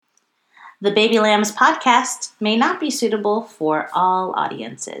The Baby Lambs podcast may not be suitable for all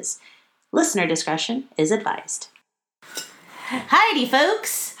audiences. Listener discretion is advised. Heidi,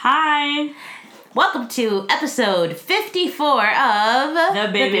 folks. Hi. Welcome to episode 54 of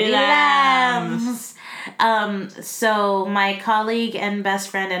The Baby Lambs. So my colleague and best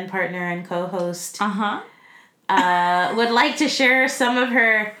friend and partner and co-host would like to share some of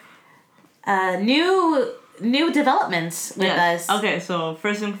her new developments with us. Okay, so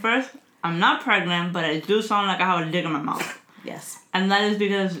first thing first, I'm not pregnant, but I do sound like I have a dick in my mouth. Yes. And that is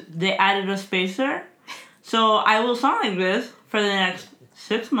because they added a spacer. So I will sound like this for the next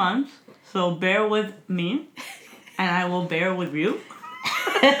 6 months. So bear with me, and I will bear with you.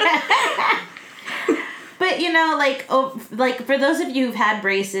 But, like for those of you who've had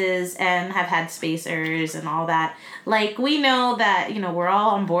braces and have had spacers and all that, we know that, we're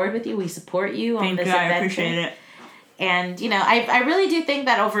all on board with you. We support you on this adventure. I appreciate it. And, I really do think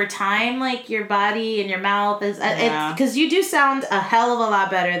that over time, your body and your mouth is... Because you do sound a hell of a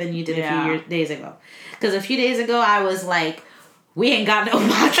lot better than you did a few days ago. Because a few days ago, I was like, we ain't got no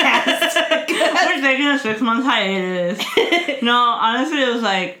podcast. We're taking a 6 month hiatus. No, honestly, it was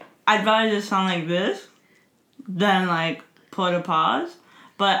I'd rather just sound like this than, put a pause.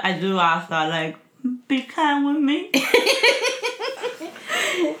 But I do ask that, be kind with me.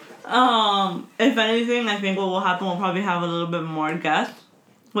 If anything, I think what will happen, we'll probably have a little bit more guests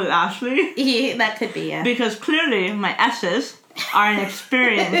with Ashley. Yeah, that could be, yeah. Because clearly, my S's are an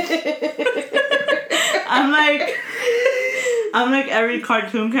experience. I'm like every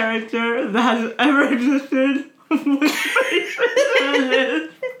cartoon character that has ever existed.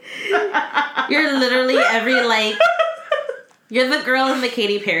 You're literally you're the girl in the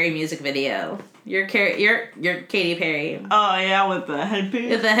Katy Perry music video. You're Katy Perry. Oh yeah, with the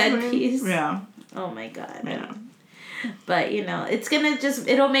headpiece. With the headpiece. Yeah. Oh my god. Yeah. But it's gonna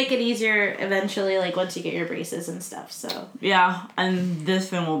it'll make it easier eventually, once you get your braces and stuff. So. Yeah, and this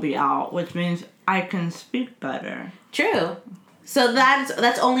thing will be out, which means I can speak better. True. So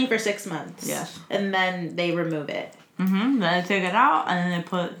that's only for 6 months. Yes. And then they remove it. Mm-hmm. Then I take it out and then I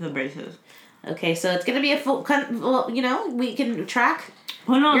put the braces. Okay, so it's gonna be a full. We can track.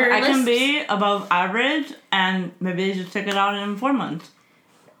 Who knows? I can be above average, and maybe they just take it out in 4 months.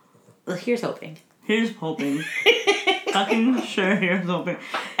 Well, here's hoping. Here's hoping. Fucking sure, here's hoping.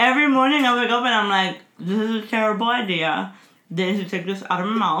 Every morning I wake up and I'm like, this is a terrible idea. They should take this out of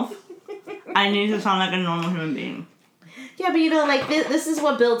my mouth. I need to sound like a normal human being. Yeah, but this is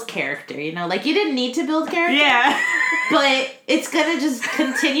what builds character, you didn't need to build character. Yeah. But it's gonna just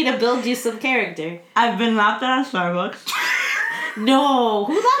continue to build you some character. I've been laughed at Starbucks. No.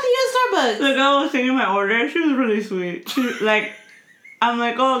 Who laughed at you at Starbucks? The girl was taking my order. She was really sweet. She, I'm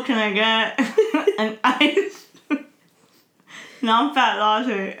like, oh, can I get an ice? Non-fat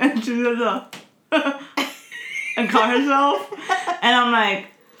latte. And she does and caught herself. And I'm like,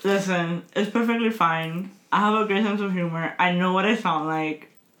 listen, it's perfectly fine. I have a great sense of humor. I know what I sound like.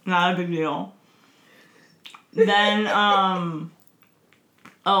 Not a big deal. Then,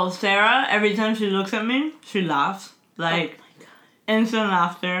 Sarah, every time she looks at me, she laughs. Instant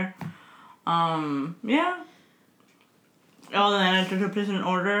laughter. Yeah. Oh, then I took her place an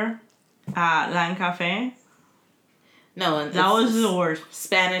order at Latin Cafe. No, that was the worst.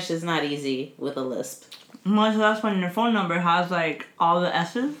 Spanish is not easy with a lisp. Much less when your phone number has, all the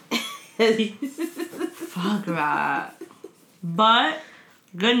S's. Fuck that. But,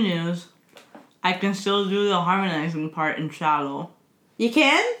 good news. I can still do the harmonizing part in Shallow. You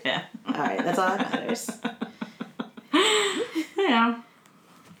can? Yeah. Alright, that's all that matters. Yeah.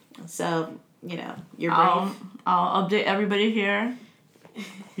 So, you're brave. I'll update everybody here.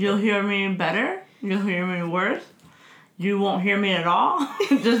 You'll hear me better. You'll hear me worse. You won't hear me at all.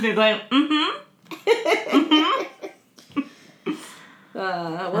 Just be like,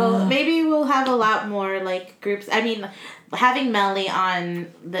 maybe we'll have a lot more, groups. I mean, having Melly on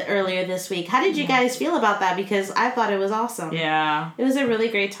earlier this week, how did you guys feel about that? Because I thought it was awesome. Yeah. It was a really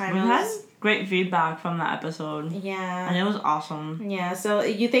great time. We had great feedback from that episode. Yeah. And it was awesome. Yeah, so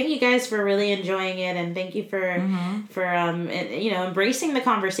thank you guys for really enjoying it, and thank you for embracing the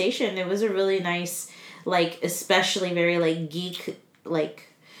conversation. It was a really nice, especially very, geek,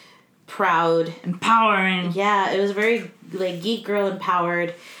 proud. Empowering. Yeah, it was very, geek girl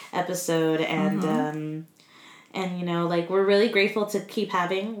empowered episode, and, we're really grateful to keep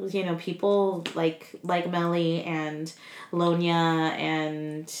having, people like Melly and Lonia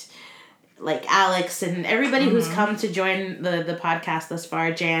and... Alex and everybody who's come to join the podcast thus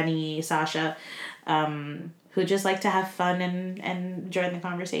far, Janny, Sasha, who just like to have fun and join the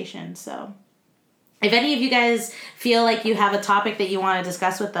conversation. So if any of you guys feel like you have a topic that you want to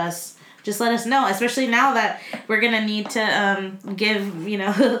discuss with us, just let us know, especially now that we're going to need to give,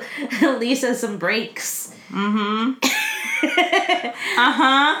 Lisa some breaks. Mm-hmm.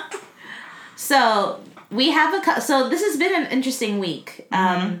 Uh-huh. So we have so this has been an interesting week.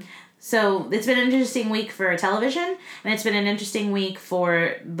 So it's been an interesting week for television, and it's been an interesting week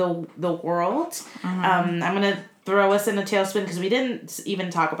for the world. I'm gonna throw us in a tailspin because we didn't even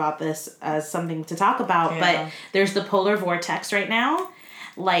talk about this as something to talk about. Yeah. But there's the polar vortex right now.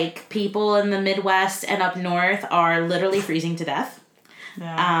 Like, people in the Midwest and up north are literally freezing to death.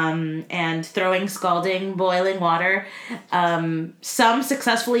 Yeah. And throwing scalding, boiling water, some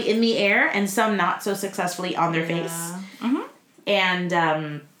successfully in the air and some not so successfully on their face. Mm-hmm.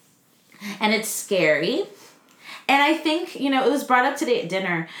 And it's scary. And I think, it was brought up today at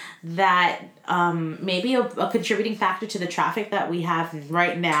dinner that maybe a contributing factor to the traffic that we have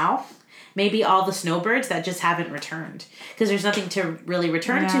right now, maybe all the snowbirds that just haven't returned. Because there's nothing to really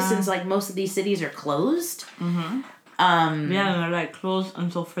return to since, like, most of these cities are closed. Mm-hmm. They're like closed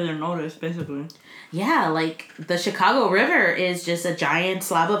until further notice, basically. Yeah, like the Chicago River is just a giant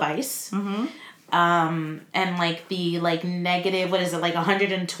slab of ice. Mm-hmm. And like the negative, what is it, like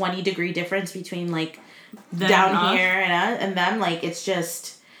 120 degree difference between like Them down here and them, like it's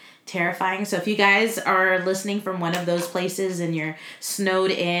just terrifying. So if you guys are listening from one of those places and you're snowed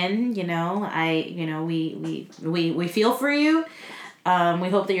in, we feel for you. We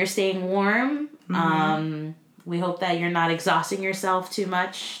hope that you're staying warm. Mm-hmm. We hope that you're not exhausting yourself too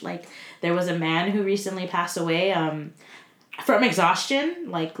much. Like, there was a man who recently passed away from exhaustion,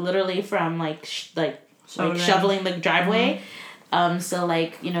 like literally from shoveling the driveway. Mm-hmm. So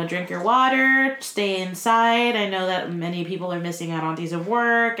drink your water, stay inside. I know that many people are missing out on days of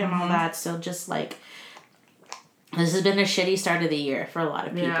work and all that. So just this has been a shitty start of the year for a lot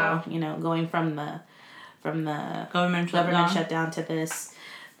of people. Yeah. Going from the Government shutdown to this.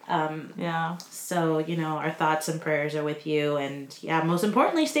 Yeah. So, our thoughts and prayers are with you, and most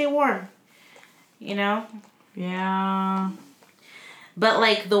importantly, stay warm. Yeah.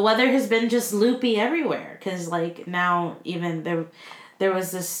 But the weather has been just loopy everywhere, because now even there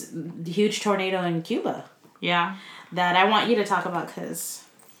was this huge tornado in Cuba. Yeah. That I want you to talk about, because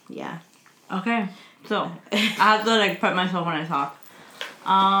Okay. So I have to prep myself when I talk.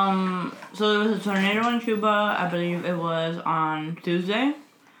 So there was a tornado in Cuba. I believe it was on Tuesday.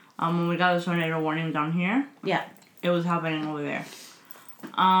 When we got the tornado warning down here. Yeah. It was happening over there.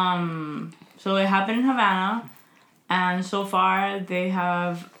 So it happened in Havana, and so far they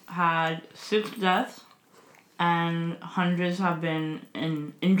have had 6 deaths, and hundreds have been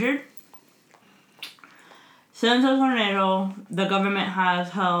injured. Since the tornado, the government has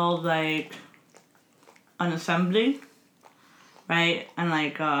held an assembly, right? And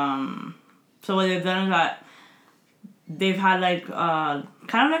so what they've done is that they've had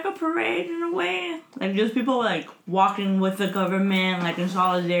kind of like a parade in a way, just people walking with the government in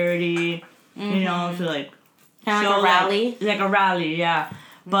solidarity, to kind of show like a rally. like a rally, yeah.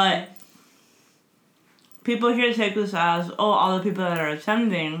 But people here take this as, all the people that are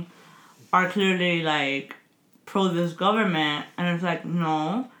attending are clearly pro this government, and it's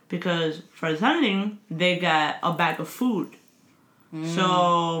no, because for attending they get a bag of food.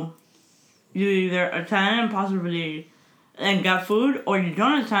 So you either attend and possibly get food, or you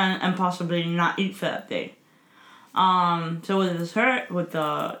don't attend and possibly not eat for that day. So with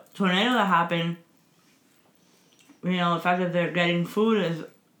the tornado that happened, the fact that they're getting food is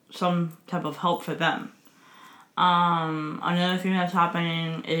some type of help for them. Another thing that's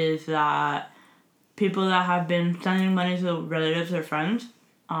happening is that people that have been sending money to relatives or friends,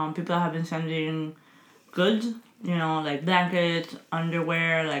 people that have been sending goods, blankets,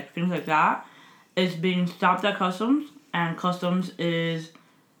 underwear, things like that, is being stopped at customs, and customs is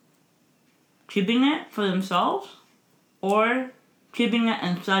keeping it for themselves or keeping it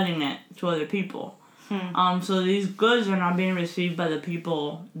and selling it to other people. So these goods are not being received by the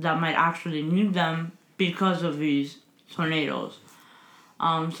people that might actually need them because of these tornadoes.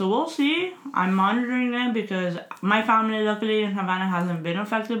 So we'll see. I'm monitoring them because my family, luckily, in Havana hasn't been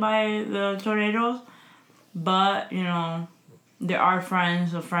affected by the tornadoes. But, there are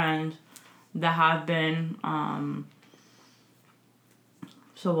friends of friends that have been.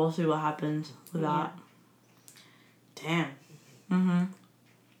 So we'll see what happens with that. Damn. Mm-hmm.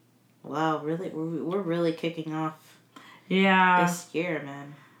 Wow, really, we're really kicking off. Yeah. This year,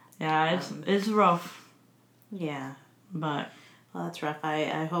 man. Yeah, it's rough. Yeah. But. Well, that's rough.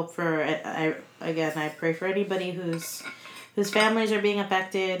 I hope I pray for anybody whose families are being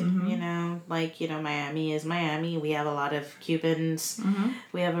affected. Miami is Miami. We have a lot of Cubans.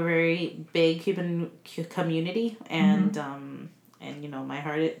 We have a very big Cuban community, and you know, my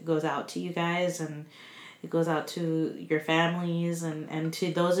heart, it goes out to you guys, and it goes out to your families, and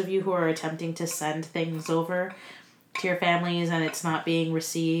to those of you who are attempting to send things over to your families and it's not being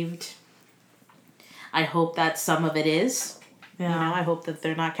received. I hope that some of it is. Yeah. You know, I hope that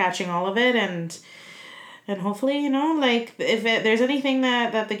they're not catching all of it, and hopefully, you know, like, if there's anything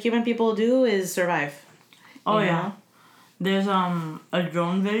that the Cuban people do is survive. Oh, yeah. Know? There's a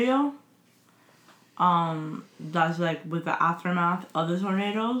drone video that's, like, with the aftermath of the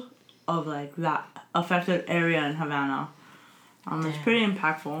tornadoes of, like, that affected area in Havana. It's pretty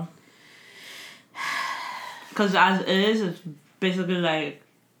impactful. Because as it is, it's basically, like,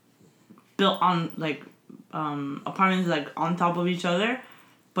 built on, like, apartments, like, on top of each other,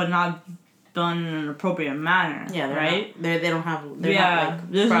 but not done in an appropriate manner. Yeah, right? They don't have... They're not,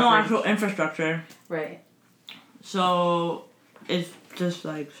 like, there's no actual infrastructure. Right. So, it's just,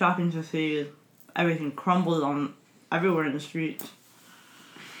 like, shocking to see everything crumbled on everywhere in the streets.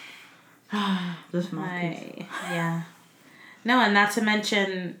 This month. Yeah. No, and not to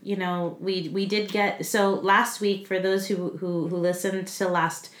mention, you know, we did get... So, last week, for those who listened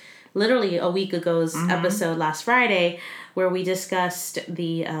to literally a week ago's episode last Friday, where we discussed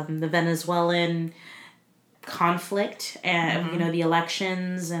the Venezuelan conflict and you know, the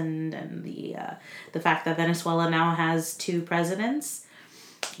elections and the fact that Venezuela now has 2 presidents.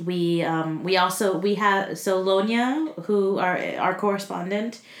 We had Lonia, who our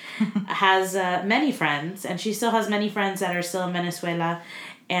correspondent, has many friends, and she still has many friends that are still in Venezuela,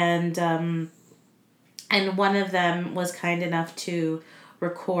 and one of them was kind enough to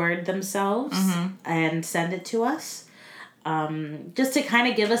record themselves and send it to us, just to kind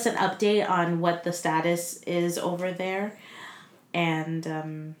of give us an update on what the status is over there,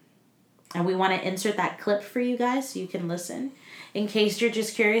 and we want to insert that clip for you guys so you can listen, in case you're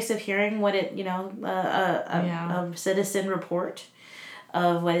just curious of hearing what it, you know, a citizen report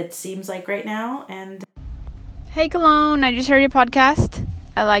of what it seems like right now. And hey, Cologne, I just heard your podcast.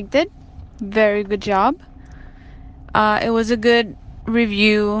 I liked it. Very good job. It was a good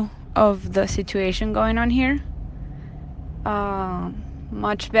review of the situation going on here.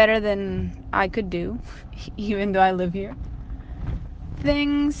 Much better than I could do, even though I live here.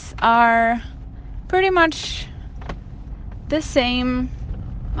 Things are pretty much the same.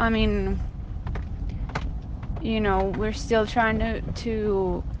 I mean, you know, we're still trying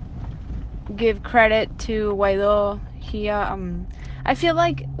to give credit to Guaidó. I feel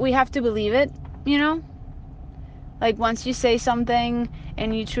like we have to believe it, you know? Like, once you say something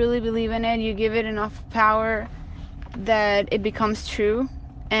and you truly believe in it, you give it enough power that it becomes true.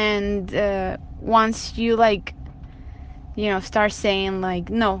 And once you, like, you know, start saying, like,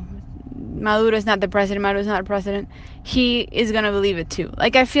 no, Maduro is not the president, Maduro is not a president, he is going to believe it too.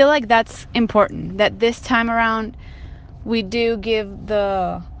 Like, I feel like that's important, that this time around we do give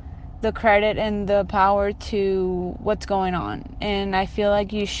the credit and the power to what's going on. And I feel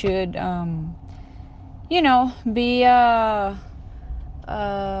like you should, you know, be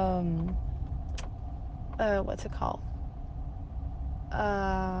what's it called?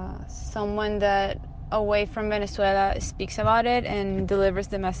 Someone that away from Venezuela speaks about it and delivers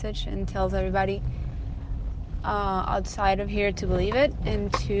the message and tells everybody outside of here to believe it,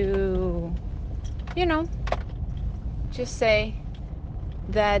 and to, you know, just say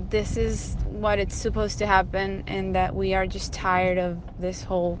that this is what it's supposed to happen, and that we are just tired of this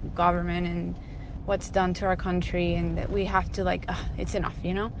whole government and what's done to our country, and that we have to, like, it's enough,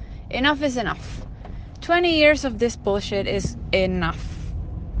 you know? Enough is enough. 20 years of this bullshit is enough.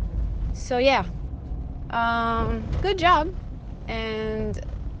 So yeah, good job, and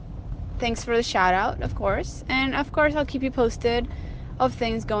thanks for the shout out, of course. And of course I'll keep you posted of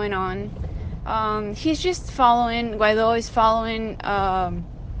things going on. He's just following, Guaidó is following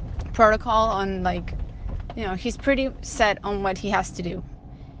protocol on, like, you know, he's pretty set on what he has to do.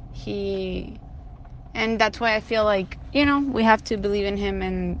 And that's why I feel like, you know, we have to believe in him,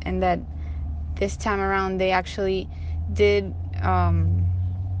 and that this time around they actually did,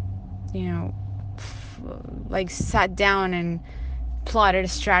 you know, like, sat down and plotted a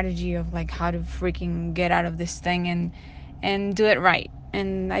strategy of, like, how to freaking get out of this thing and do it right.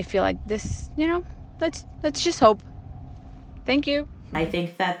 And I feel like this, you know, let's just hope. Thank you. I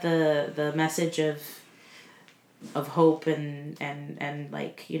think that the message of hope and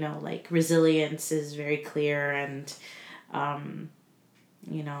like, you know, like, resilience is very clear, and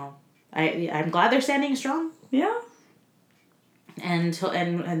you know, I'm glad they're standing strong. Yeah. And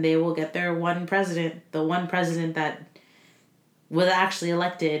they will get their one president, the one president that was actually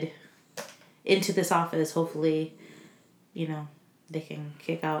elected into this office. Hopefully, you know, they can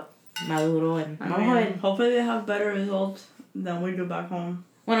kick out Maduro and hopefully they have better results than we do back home.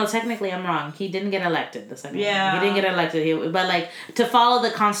 Well, no, technically I'm wrong. He didn't get elected the second Yeah. time. He didn't get elected. But, like, to follow the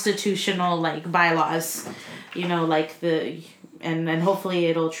constitutional, like, bylaws, you know, like, and hopefully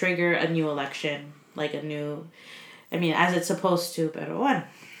it'll trigger a new election. Like, as it's supposed to, pero bueno.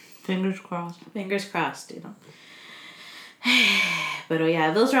 Fingers crossed. Fingers crossed, you know. But,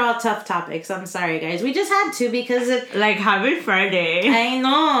 yeah, those are all tough topics. I'm sorry, guys. We just had to because it... Like, happy Friday. I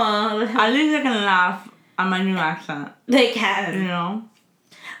know. At least I can laugh at my new accent. They can. You know?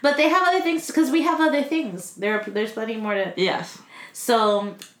 But they have other things, because we have other things. There's plenty more to... Yes.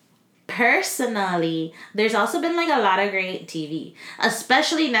 So, personally, there's also been, like, a lot of great TV.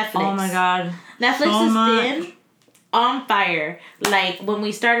 Especially Netflix. Oh, my God. Netflix has been on fire. Like, when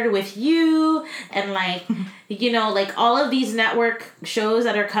we started with You, and, like, you know, like, all of these network shows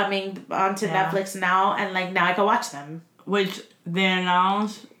that are coming onto Netflix now, and, like, now I can watch them. Which they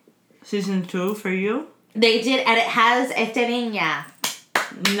announced season 2 for You. They did, and it has esta niña.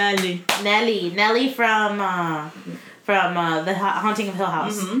 Nelly from the Haunting of Hill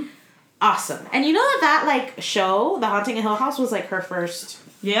House. Mm-hmm. Awesome. And you know that like show, The Haunting of Hill House, was like her first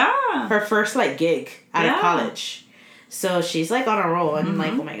like gig out of college. So she's like on a roll, and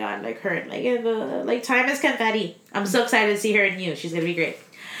like, oh my God, like her, like time is confetti. I'm so excited to see her in You. She's gonna be great.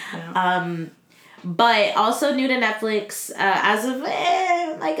 Yeah. But also new to Netflix as of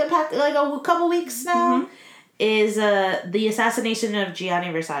like a couple weeks now. Is the assassination of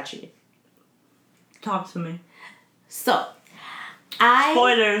Gianni Versace. Talk to me. So,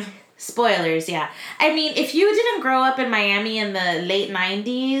 Spoilers, yeah. I mean, if you didn't grow up in Miami in the late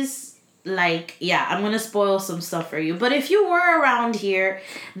 90s, like, yeah, I'm going to spoil some stuff for you. But if you were around here,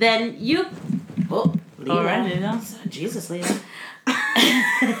 then you... Oh, Lila. All right, Lila. Jesus, Lila.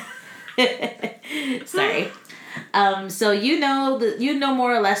 Sorry. So you know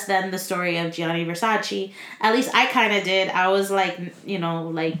more or less than the story of Gianni Versace. At least I kind of did. I was like, you know,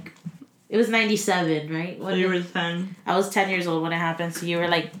 like, it was 97, right? So you were 10. I was 10 years old when it happened, so you were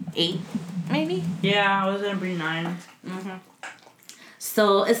like 8, maybe? Yeah, I was gonna be 9. Mm-hmm.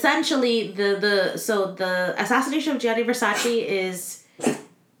 So essentially, the assassination of Gianni Versace is...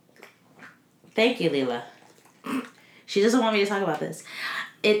 Thank you, Leela. She doesn't want me to talk about this.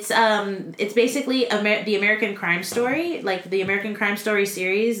 It's basically the American Crime Story, like the American Crime Story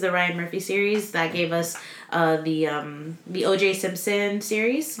series, the Ryan Murphy series that gave us the O.J. Simpson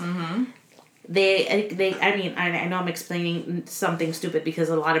series. Mm-hmm. I know I'm explaining something stupid because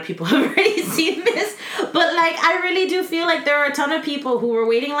a lot of people have already seen this, but like I really do feel like there are a ton of people who were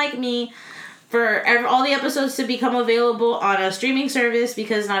waiting like me for all the episodes to become available on a streaming service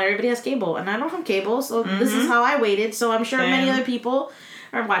because not everybody has cable, and I don't have cable, so this is how I waited. So I'm sure many other people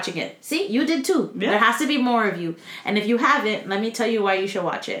are watching it. See, you did too. Yeah. There has to be more of you. And if you haven't, let me tell you why you should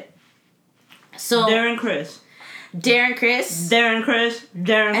watch it. So Darren Criss. And then Darren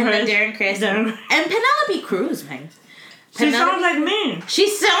Criss. And Penelope Cruz, man. She sounds like me. She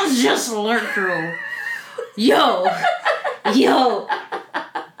sounds just like her. Yo.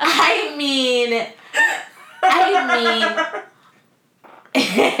 I mean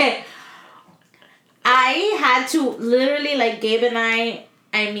I had to literally, like, Gabe and I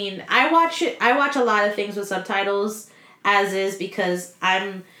watch a lot of things with subtitles as is because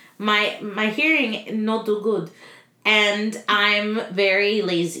my hearing not too good and I'm very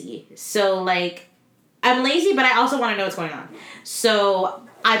lazy. So like I'm lazy, but I also want to know what's going on. So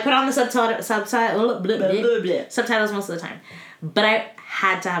I put on the subtitles most of the time. But I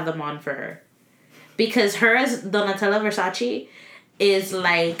had to have them on for her. Because her as Donatella Versace is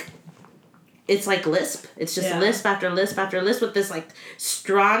like, it's like lisp. It's just lisp after lisp after lisp with this like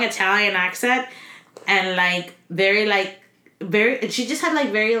strong Italian accent. And like very, she just had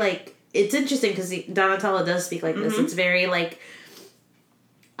like very like, it's interesting because Donatella does speak like this. It's very like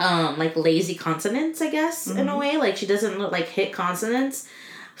lazy consonants, I guess, in a way. Like she doesn't look like hit consonants.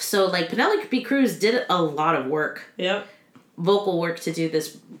 So like Penelope Cruz did a lot of work. Yep. Vocal work to do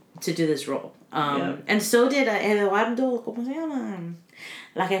this role. And so did Eduardo, ¿cómo se llama?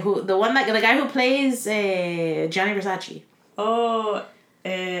 The guy who plays Gianni Versace. Oh,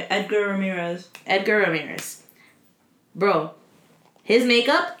 Edgar Ramirez. Bro, his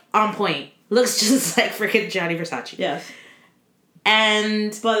makeup on point. Looks just like freaking Gianni Versace. Yes.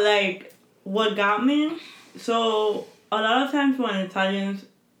 But like, what got me? So a lot of times when Italians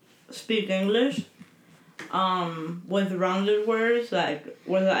speak English, with rounded words, like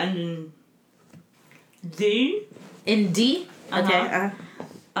with the end in D. In D? Okay.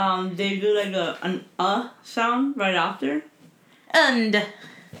 They do like an sound right after. And.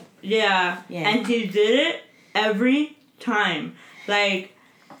 Yeah. And he did it every time. Like,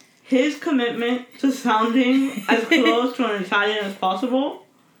 his commitment to sounding as close to an Italian as possible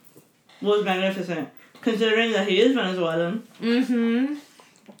was magnificent. Considering that he is Venezuelan. Mm-hmm.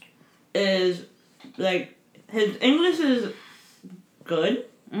 Is, like, his English is good.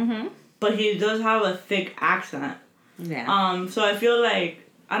 Mm-hmm. But he does have a thick accent. Yeah. So I feel like,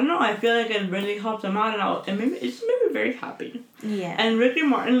 I don't know, I feel like it really helped him out, and it just made me very happy. Yeah. And Ricky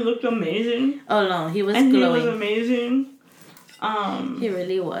Martin looked amazing. Oh no, he was glowing. glowing. He was amazing. He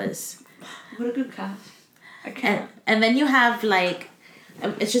really was. What a good cast. I can't. And then you have, like,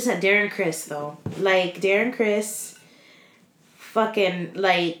 it's just that Darren Criss, though. Like, Darren Criss, fucking,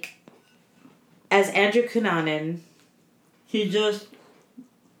 like, as Andrew Cunanan. He just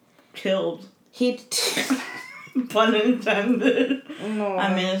killed. He... Pun intended. No.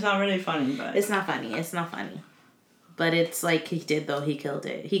 I mean, it's not really funny, but... It's not funny. It's not funny. But it's like he did, though. He killed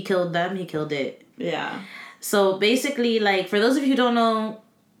it. He killed them. He killed it. Yeah. So, basically, like, for those of you who don't know,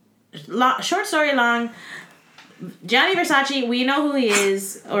 short story long... Gianni Versace, we know who he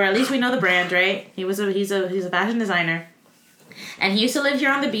is, or at least we know the brand, right? He's a fashion designer, and he used to live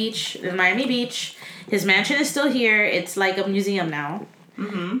here on the beach in Miami Beach. His mansion is still here. It's like a museum now.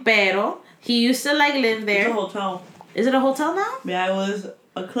 Mm-hmm. Pero he used to like live there. It's a hotel. Is it a hotel now? Yeah, it was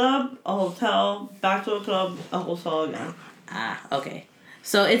a club, a hotel, back to a club, a hotel again. Ah, okay.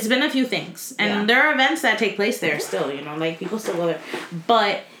 So it's been a few things, and there are events that take place there still. You know, like people still go there,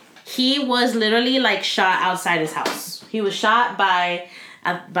 but. He was literally like shot outside his house. He was shot by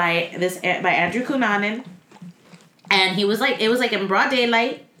Andrew Cunanan, and he was like, it was like in broad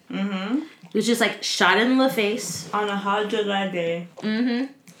daylight. Mm-hmm. He was just like shot in the face on a hot July day.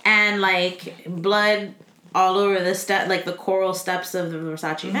 Mm-hmm. And like blood all over the like the coral steps of the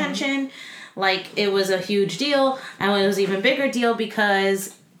Versace mansion. Like it was a huge deal, and it was an even bigger deal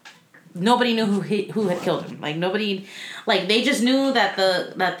because nobody knew who had killed him. Like nobody, like they just knew that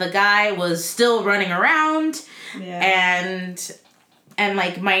the guy was still running around, and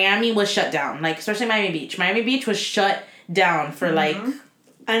like Miami was shut down. Like especially Miami Beach. Miami Beach was shut down for like.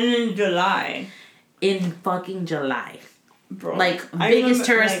 And in July. In fucking July, bro. Like biggest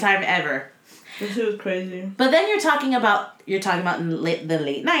tourist time ever. This shit was crazy. But then you're talking about in the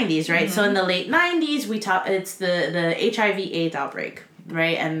late 90s, right? So in the late 90s, it's the HIV/AIDS outbreak.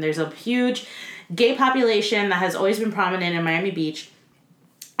 Right, and there's a huge gay population that has always been prominent in Miami Beach,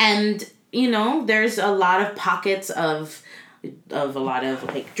 and you know there's a lot of pockets of a lot of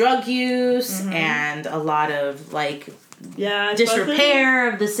like drug use and a lot of like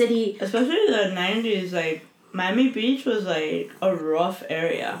disrepair of the city. Especially the 90s, like Miami Beach was like a rough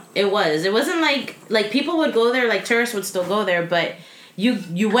area. It wasn't like people would go there, like tourists would still go there, but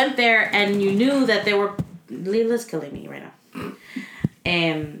you went there and you knew that there were. Lila's killing me right now.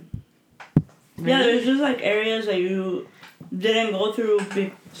 Yeah, there's just like areas that you didn't go through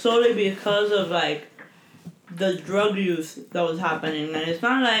solely because of like the drug use that was happening, and it's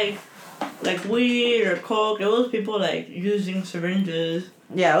not like weed or coke. It was people like using syringes.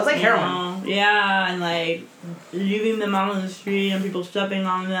 Yeah, it was like heroin. Yeah, and like leaving them out on the street and people stepping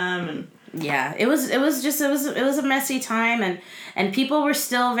on them and. Yeah, it was a messy time, and people were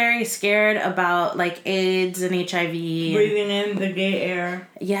still very scared about like AIDS and HIV. Breathing in the gay air.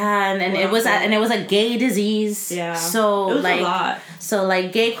 Yeah, and it was a gay disease. Yeah. So it was like a lot. So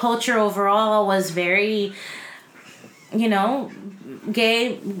like gay culture overall was very, you know,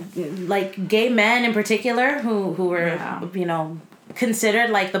 gay men in particular who were you know considered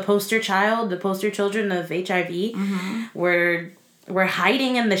like the poster children of HIV were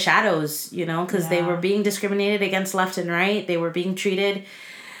hiding in the shadows, you know, because they were being discriminated against left and right. They were being treated,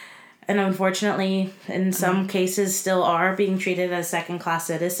 and unfortunately, in some cases, still are being treated as second-class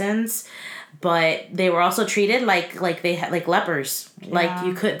citizens. But they were also treated like they had like lepers. Yeah. Like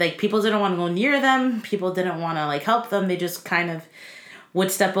you could people didn't want to go near them. People didn't want to like help them. They just kind of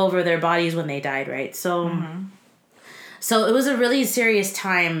would step over their bodies when they died, right? So, so it was a really serious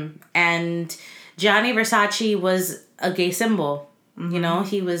time, and Gianni Versace was a gay symbol. You know,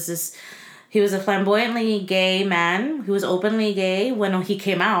 he was a flamboyantly gay man who was openly gay when he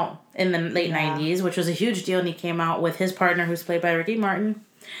came out in the late 90s, which was a huge deal. And he came out with his partner, who's played by Ricky Martin.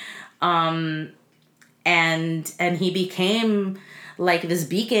 And he became like this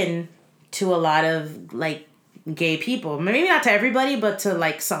beacon to a lot of like gay people. Maybe not to everybody, but to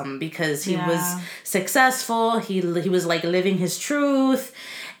like some, because he was successful. He was like living his truth,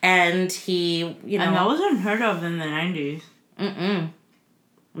 and he, you know. And that wasn't heard of in the 90s.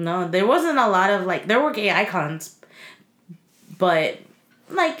 No, there wasn't a lot of like, there were gay icons, but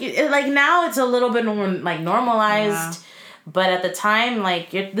like now it's a little bit more like normalized, But at the time, like,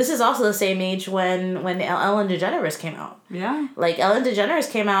 this is also the same age when Ellen DeGeneres came out. Yeah. Like, Ellen DeGeneres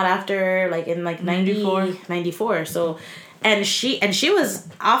came out after, like, in, like, 94. So, and she was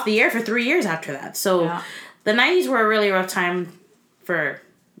off the air for 3 years after that. So, the 90s were a really rough time for,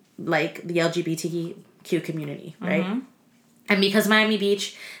 like, the LGBTQ community, right? Mm-hmm. And because Miami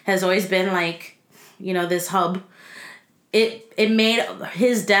Beach has always been, like, you know, this hub, it made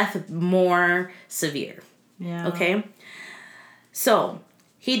his death more severe. Yeah. Okay? So,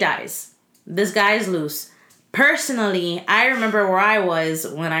 he dies. This guy's loose. Personally, I remember where I was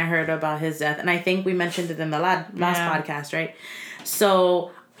when I heard about his death. And I think we mentioned it in the last podcast, right?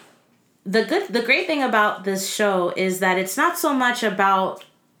 So, the great thing about this show is that it's not so much about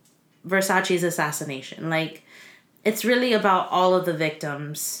Versace's assassination. Like, it's really about all of the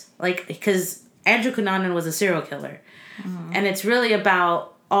victims. Like, because Andrew Cunanan was a serial killer. Mm-hmm. And it's really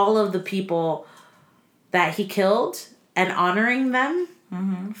about all of the people that he killed and honoring them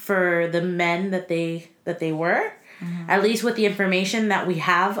for the men that they were, at least with the information that we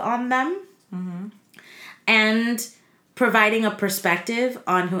have on them, and providing a perspective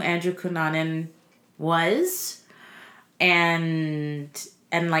on who Andrew Cunanan was, and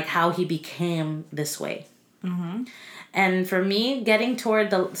like how he became this way. And for me, getting toward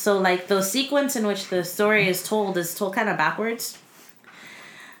the sequence in which the story is told kind of backwards.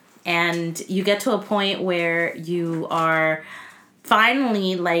 And you get to a point where you are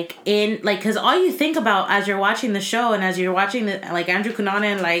finally, like, in, like, because all you think about as you're watching the show and as you're watching Andrew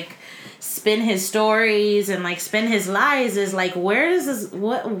Cunanan, like, spin his stories and, like, spin his lies is, like, where is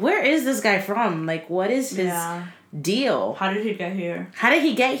this guy from? Like, what is his deal? How did he get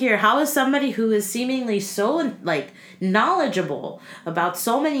here? How is somebody who is seemingly so, like, knowledgeable about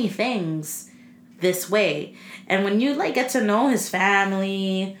so many things this way? And when you, like, get to know his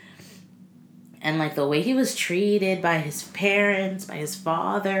family and, like, the way he was treated by his parents, by his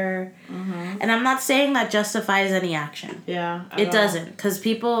father. And I'm not saying that justifies any action. Yeah. It doesn't. Because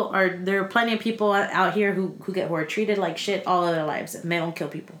there are plenty of people out here who are treated like shit all of their lives. And they don't kill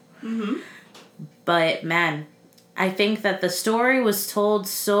people. But, man, I think that the story was told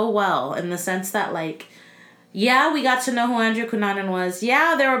so well in the sense that, like, yeah, we got to know who Andrew Cunanan was.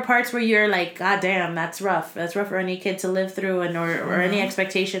 Yeah, there were parts where you're like, God damn, that's rough. That's rough for any kid to live through or any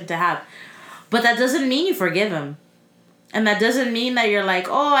expectation to have. But that doesn't mean you forgive him. And that doesn't mean that you're like,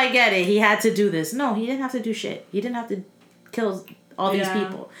 oh, I get it. He had to do this. No, he didn't have to do shit. He didn't have to kill all these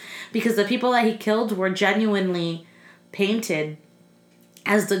people. Because the people that he killed were genuinely painted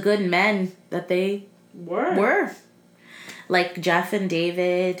as the good men that they were. Like Jeff and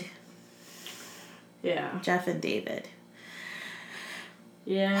David. Yeah. Jeff and David.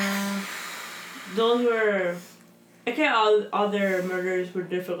 Yeah. Those were... I think all their murders were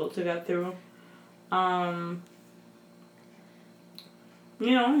difficult to get through. You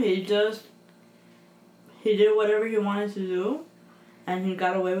know, he did whatever he wanted to do, and he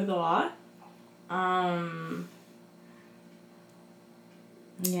got away with a lot.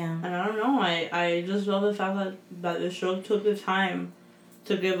 Yeah. And I don't know, I just love the fact that the show took the time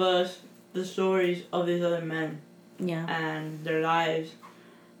to give us the stories of these other men. Yeah. And their lives,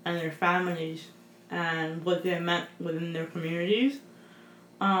 and their families, and what they meant within their communities.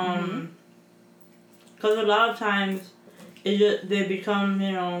 Because a lot of times, they become,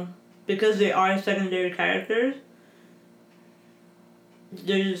 you know, because they are secondary characters,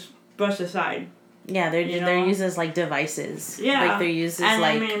 they're just brushed aside. Yeah, they're used as, like, devices. Yeah. Like, they're used as, and,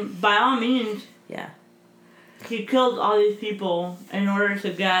 like... I mean, by all means... Yeah. He killed all these people in order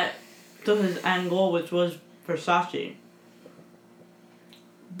to get to his end goal, which was Versace.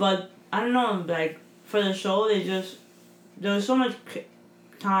 But, I don't know, like, for the show, there was so much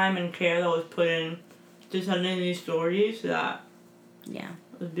time and care that was put in to telling these stories that... Yeah.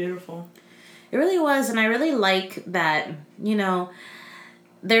 It was beautiful. It really was, and I really like that, you know...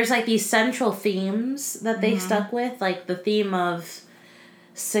 There's, like, these central themes that they stuck with. Like, the theme of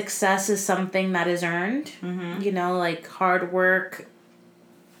success is something that is earned. You know, like, hard work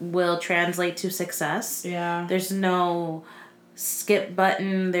will translate to success. Yeah. There's no skip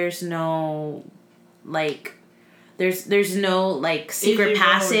button. There's no, like... There's no, like, secret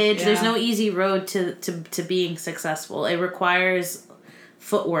passage. Yeah. There's no easy road to being successful. It requires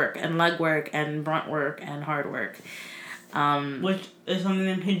footwork and legwork and brunt work and hard work. Which is something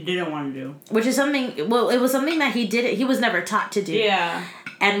that he didn't want to do. Which is something... Well, it was something that he was never taught to do. Yeah.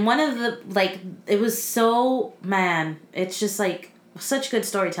 And one of the... Like, it was so... Man, it's just, like, such good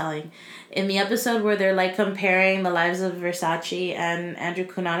storytelling. In the episode where they're, like, comparing the lives of Versace and Andrew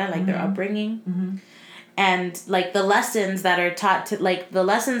Cunanan, like, their upbringing... and like the lessons that are taught to, like the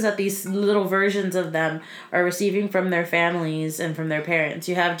lessons that these little versions of them are receiving from their families and from their parents.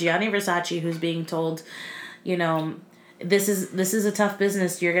 You have Gianni Versace, who's being told, you know, this is a tough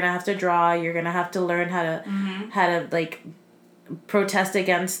business. You're gonna have to draw. You're gonna have to learn how to like protest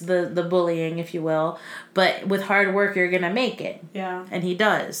against the bullying, if you will. But with hard work, you're gonna make it. Yeah. And he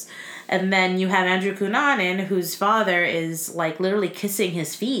does. And then you have Andrew Cunanan, whose father is like literally kissing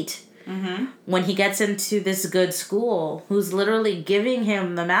his feet when he gets into this good school, who's literally giving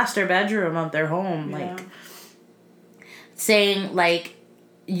him the master bedroom of their home, like saying like,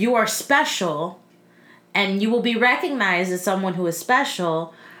 you are special and you will be recognized as someone who is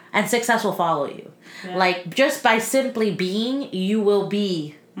special, and success will follow you. Yeah. Like, just by simply being, you will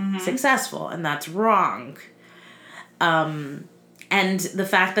be successful, and that's wrong. And the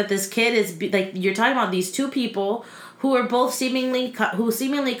fact that this kid is, like, you're talking about these two people who are both seemingly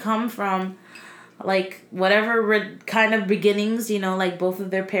come from, like, whatever kind of beginnings, you know, like, both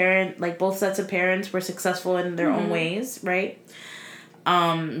sets of parents were successful in their own ways, right?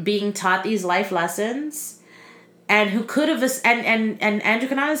 Being taught these life lessons, and who could have, and Andrew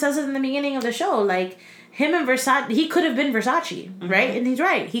Cunanan says it in the beginning of the show, like, him and Versace, he could have been Versace, right? And he's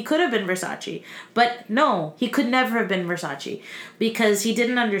right, he could have been Versace, but no, he could never have been Versace, because he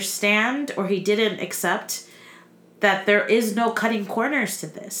didn't understand, or he didn't accept that there is no cutting corners to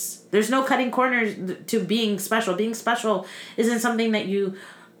this. There's no cutting corners to being special. Being special isn't something that you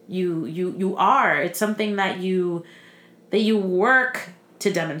are. It's something that you work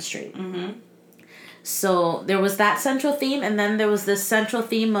to demonstrate. So there was that central theme, and then there was this central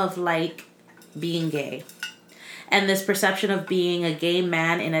theme of, like, being gay. And this perception of being a gay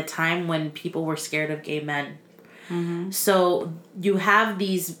man in a time when people were scared of gay men. So you have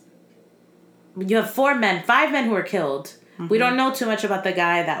 5 men who were killed. We don't know too much about the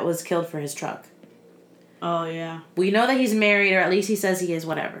guy that was killed for his truck. Oh, yeah. We know that he's married, or at least he says he is,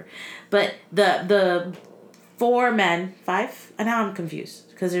 whatever. But the 4 men, 5? And now I'm confused.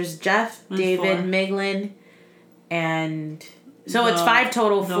 Because there's Jeff, David, 4. Miglin, and... So it's 5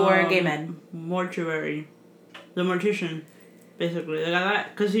 total for gay men. Mortuary. The mortician, basically. The guy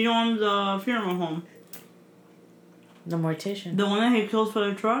that... Because he owns the funeral home. The mortician? The one that he kills for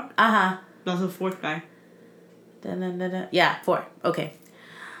the truck? Uh-huh. That's the 4th guy. Yeah, 4. Okay.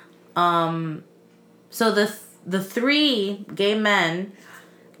 So the 3 gay men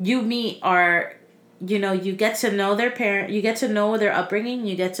you meet are... You know, you get to know their parent, you get to know their upbringing,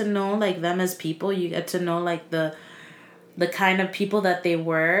 you get to know, like, them as people, you get to know, like, the kind of people that they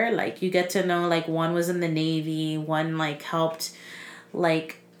were, like, you get to know, like, one was in the Navy, one, like, helped,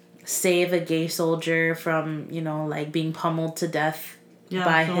 like, save a gay soldier from, you know, like, being pummeled to death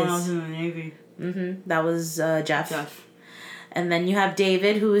by someone else in the Navy. That was Jeff. And then you have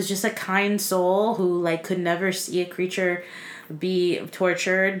David, who is just a kind soul, who, like, could never see a creature be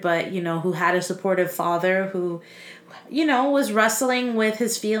tortured, but, you know, who had a supportive father who, you know, was wrestling with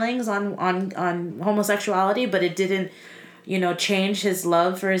his feelings on homosexuality, but it didn't, you know, change his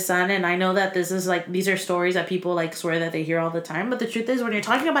love for his son. And I know that this is, like, these are stories that people, like, swear that they hear all the time, but the truth is, when you're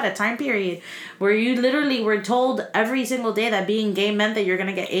talking about a time period where you literally were told every single day that being gay meant that you're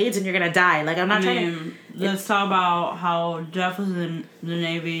gonna get AIDS and you're gonna die, like, let's talk about how Jeff was in the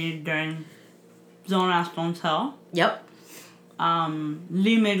Navy during Zone Aston's Hell. Yep.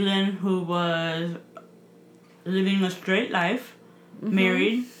 Lee Miglin, who was living a straight life,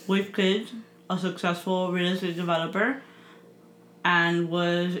 married, with kids, a successful real estate developer, and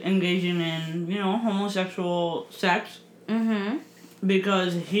was engaging in, you know, homosexual sex.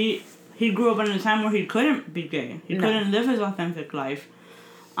 Because he grew up in a time where he couldn't be gay. He couldn't live his authentic life.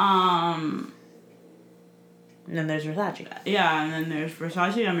 And then there's Versace. Yeah, and then there's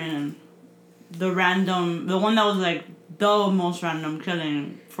Versace. I mean, the one that was, like, the most random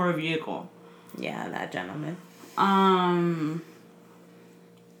killing for a vehicle. Yeah, that gentleman.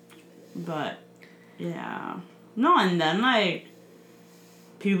 But, yeah. No, and then, like,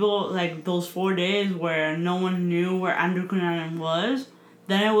 people, like, those 4 days where no one knew where Andrew Cunanan was,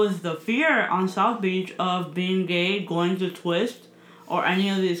 then it was the fear on South Beach of being gay, going to Twist, or any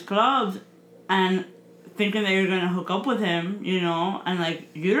of these clubs, and thinking that you're gonna hook up with him, you know, and, like,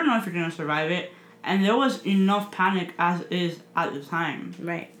 you don't know if you're gonna survive it. And there was enough panic as is at the time.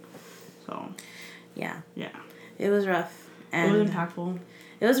 Right. So. Yeah. Yeah. It was rough. And it was impactful.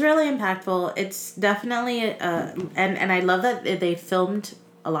 It was really impactful. It's definitely, and I love that they filmed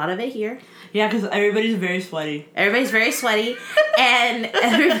a lot of it here. Yeah, because everybody's very sweaty. Everybody's very sweaty. And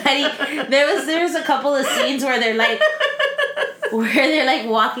everybody, there was a couple of scenes where they're like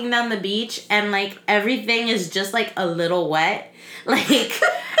walking down the beach and, like, everything is just, like, a little wet. Like,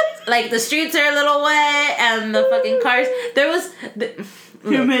 like the streets are a little wet and the fucking cars. There was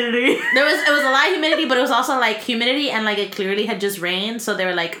humidity. It was a lot of humidity, but it was also like humidity and like it clearly had just rained, so they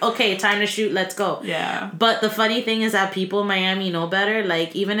were like, okay, time to shoot, let's go. Yeah. But the funny thing is that people in Miami know better.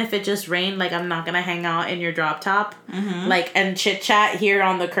 Like, even if it just rained, like, I'm not gonna hang out in your drop top, like, and chit chat here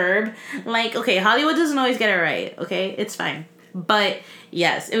on the curb. Like, okay, Hollywood doesn't always get it right. Okay, it's fine. But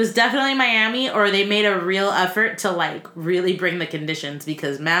yes, it was definitely Miami, or they made a real effort to like really bring the conditions,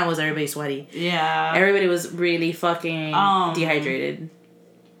 because man, was everybody sweaty. Yeah. Everybody was really fucking dehydrated.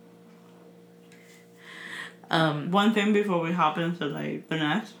 One thing before we hop into like the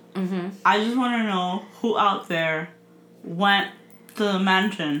next, I just want to know who out there went to the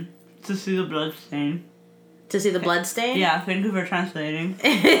mansion to see the blood stain. To see the blood stain? Yeah, thank you for translating.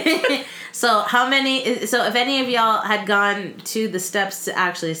 So if any of y'all had gone to the steps to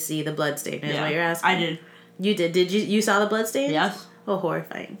actually see the blood stain, is what you're asking? I did. You did? Did you saw the blood stain? Yes. Oh,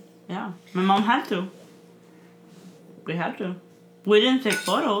 horrifying. Yeah. My mom had to. We had to. We didn't take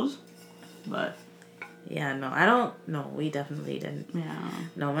photos, but... Yeah, no, we definitely didn't. Yeah.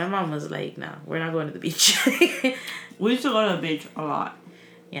 No, my mom was like, no, we're not going to the beach. We used to go to the beach a lot.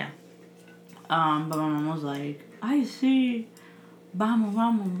 Yeah. But my mom was like, I see. Vamos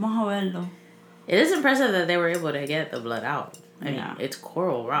a verlo. It is impressive that they were able to get the blood out. I mean, it's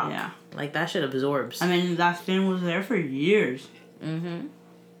coral rock. Yeah. Like, that shit absorbs. I mean, that stain was there for years.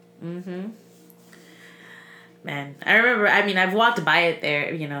 Man, I remember, I've walked by it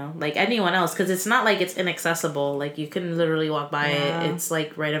there, you know, like anyone else, because it's not like it's inaccessible. Like, you can literally walk by it. It's,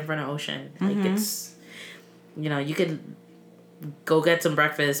 like, right in front of ocean. Like, it's, you know, you could go get some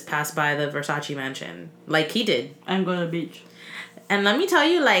breakfast, pass by the Versace mansion, like he did. And go to the beach. And let me tell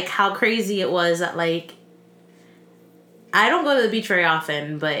you, like, how crazy it was that, like, I don't go to the beach very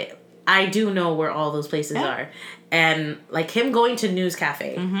often, but I do know where all those places are. And, like, him going to News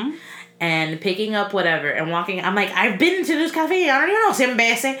Cafe and picking up whatever and walking, I'm like, I've been to News Cafe, I don't even know,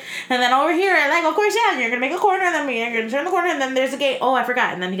 Simbese. And then over here, like, of course, yeah, you're going to make a corner, and then you're going to turn the corner, and then there's a gate. Oh, I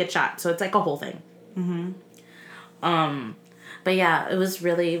forgot. And then he gets shot. So it's, like, a whole thing. But yeah, it was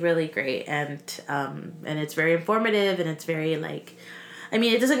really, really great, and it's very informative, and it's very, like, I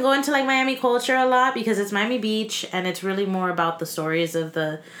mean, it doesn't go into, like, Miami culture a lot, because it's Miami Beach, and it's really more about the stories of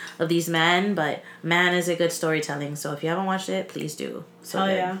these men, but man, is it good storytelling. So if you haven't watched it, please do. So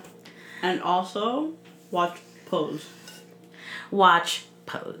yeah. And also, watch Pose. Watch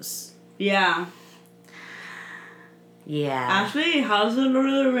Pose. Yeah. Yeah. Actually, how's the Lord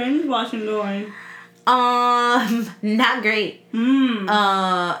of the Rings watching going? Not great.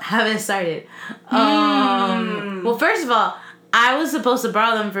 Haven't started. Well, first of all, I was supposed to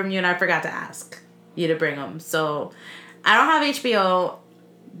borrow them from you, and I forgot to ask you to bring them. So, I don't have HBO.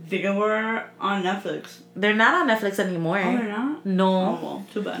 They were on Netflix. They're not on Netflix anymore. Oh, they're not? No. Oh, well,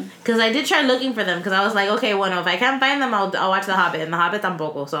 too bad. Because I did try looking for them, because I was like, okay, well, no, if I can't find them, I'll watch The Hobbit, and The Hobbit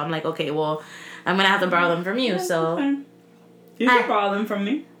tampoco. So, I'm like, okay, well, I'm going to have to borrow them from you, so. Okay. You could borrow them from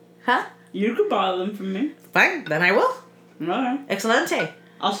me. Huh? You could borrow them from me. Fine, then I will. Okay. Excelente.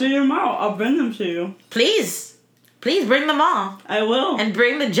 I'll see you tomorrow. I'll bring them to you. Please. Please bring them all. I will. And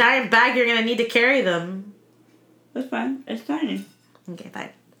bring the giant bag you're going to need to carry them. That's fine. It's tiny. Okay, fine.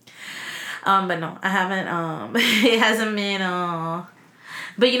 But no, I haven't, it hasn't been,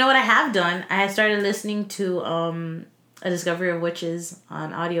 but you know what I have done? I had started listening to, A Discovery of Witches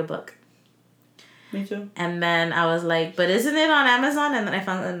on audiobook. Me too. And then I was like, but isn't it on Amazon? And then I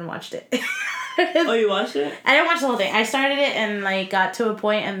found it and watched it. Oh, you watched it? I didn't watch the whole thing. I started it and, like, got to a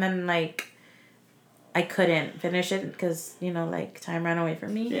point, and then, like, I couldn't finish it because, you know, like, time ran away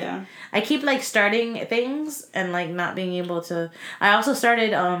from me. Yeah. I keep, like, starting things and, like, not being able to. I also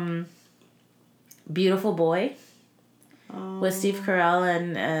started Beautiful Boy with Steve Carell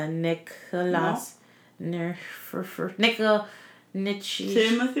and Nicholas.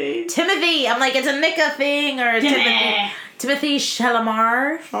 Timothy? Timothy! I'm like, it's a Nika thing, or Timothy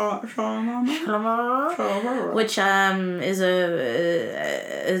Chalamet. Chalamet. Which is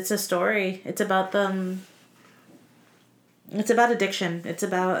it's a story. It's about it's about addiction. It's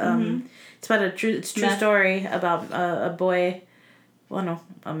about it's about a true story about a boy, well, no,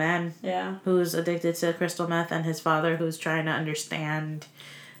 a man, who's addicted to crystal meth, and his father who's trying to understand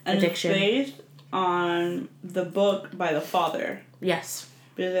addiction. And it's based on the book by the father. Yes.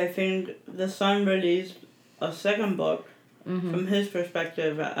 Because I think the son released a second book from his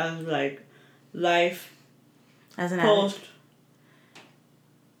perspective as, like, life as an post.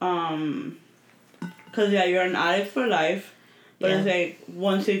 Because, yeah, you're an addict for life, but it's like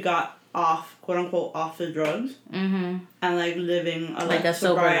once you got off, quote unquote, off the drugs, and, like, living a, like, a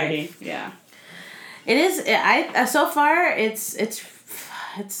sober life. Yeah. It is. So far, it's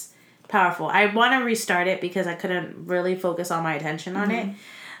powerful. I want to restart it because I couldn't really focus all my attention on it.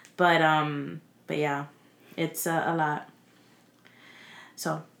 But yeah, it's a lot.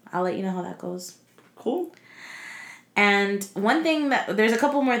 So I'll let you know how that goes. Cool. And one thing there's a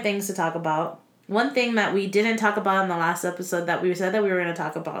couple more things to talk about. One thing that we didn't talk about in the last episode that we said that we were going to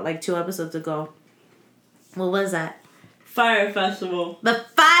talk about like 2 episodes ago. What was that? Fire Festival. The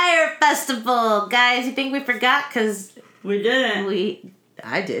Fire Festival! Guys, you think we forgot? Because we didn't.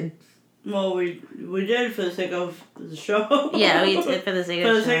 I did. Well, we did for the sake of the show. Yeah, we did for the sake of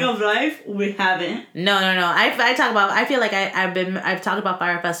for the sake of life, we haven't. No. I talk about. I feel like I've talked about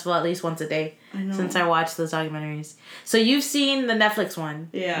Fire Festival at least once a day since I watched those documentaries. So you've seen the Netflix one.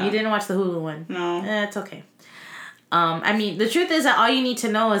 Yeah. You didn't watch the Hulu one. No. It's okay. I mean, the truth is that all you need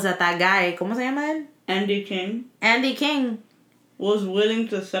to know is that guy, ¿cómo se llama él? Andy King was willing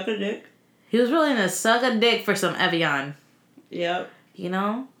to suck a dick. He was willing to suck a dick for some Evian. Yep. You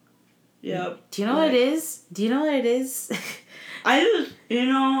know? Yep. Do you know what it is? Do you know what it is? I just,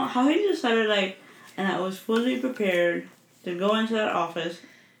 how he decided, and I was fully prepared to go into that office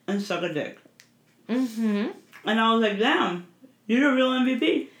and suck a dick. Mm-hmm. And I was like, damn, you're the real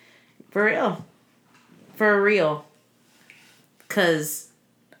MVP. For real. For real. Because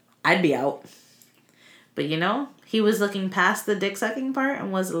I'd be out. But he was looking past the dick sucking part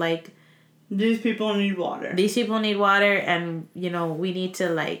and was like, these people need water. These people need water, and, we need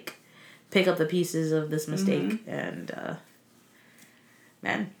to, pick up the pieces of this mistake. And,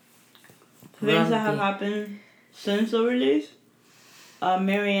 man. Things that have happened since the release.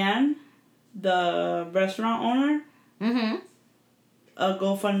 Marianne, the restaurant owner, a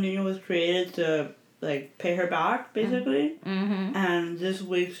GoFundMe was created to, pay her back, basically. Mm-hmm. And this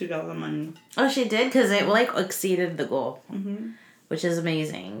week she got the money. Oh, she did? Because it, exceeded the goal. Mm-hmm. Which is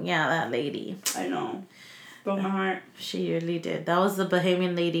amazing. Yeah, that lady. I know. Broke my heart. She really did. That was the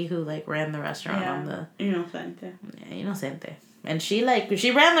Bahamian lady who, ran the restaurant on the... Inocente. Yeah, Inocente. And she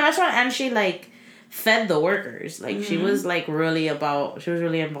ran the restaurant and she, fed the workers. She was, really she was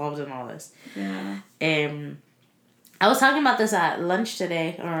really involved in all this. Yeah. I was talking about this at lunch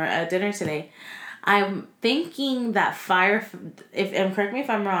today, or at dinner today. I'm thinking that and correct me if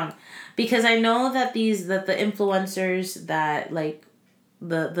I'm wrong, because I know that the influencers that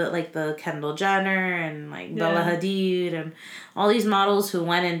the Kendall Jenner and Bella Hadid and all these models who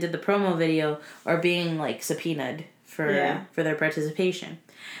went and did the promo video are being subpoenaed for their participation.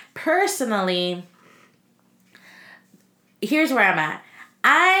 Personally, here's where I'm at.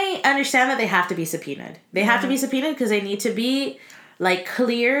 I understand that they have to be subpoenaed. They have to be subpoenaed because they need to be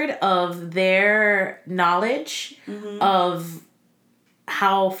cleared of their knowledge of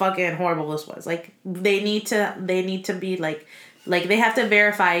how fucking horrible this was. They need to be they have to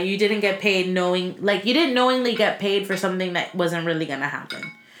verify you didn't get paid you didn't knowingly get paid for something that wasn't really gonna happen.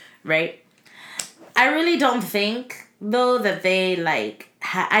 Right? I really don't think though that they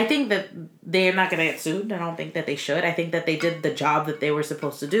I think that they're not gonna get sued. I don't think that they should. I think that they did the job that they were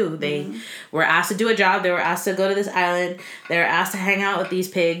supposed to do. They were asked to do a job. They were asked to go to this island. They were asked to hang out with these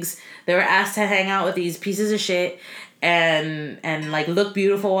pigs. They were asked to hang out with these pieces of shit and look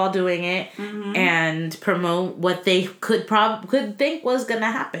beautiful while doing it and promote what they could think was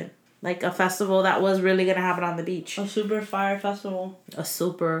gonna happen. A festival that was really gonna happen on the beach. A super fire festival. A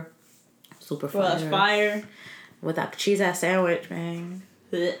super fire. Well, that's fire. With that cheese ass sandwich, man.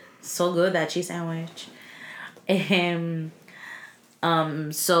 So good, that cheese sandwich.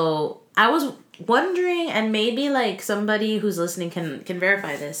 So I was wondering, and maybe somebody who's listening can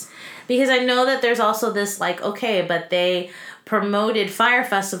verify this, because I know that there's also this okay, but they promoted Fire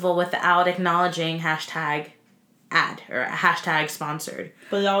Festival without acknowledging hashtag ad or hashtag sponsored.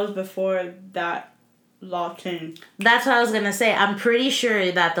 But that was before that law changed. That's what I was gonna say. I'm pretty sure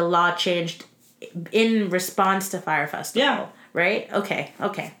that the law changed in response to Fire Festival. Yeah. Right? Okay.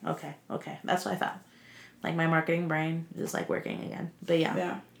 That's what I thought. My marketing brain is working again. But yeah.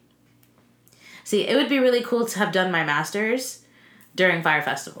 Yeah. See, it would be really cool to have done my master's during Fire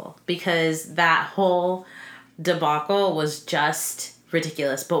Festival, because that whole debacle was just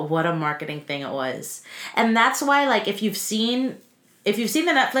ridiculous, but what a marketing thing it was. And that's why if you've seen the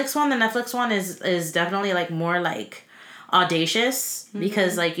Netflix one is definitely more audacious,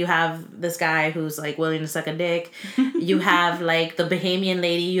 because you have this guy who's willing to suck a dick. You have the Bahamian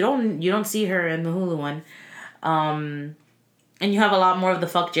lady. You don't see her in the Hulu one, and you have a lot more of the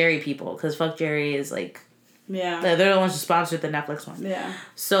Fuck Jerry people, because Fuck Jerry is they're the ones who sponsored the Netflix one. Yeah.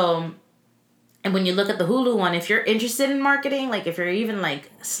 So, and when you look at the Hulu one, if you're interested in marketing, if you're even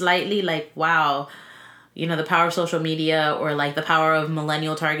slightly wow, the power of social media or the power of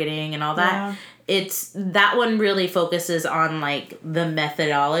millennial targeting and all that. it's that one really focuses on like the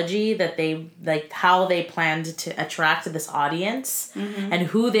methodology that they like how they planned to attract this audience and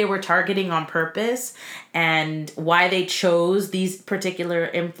who they were targeting on purpose and why they chose these particular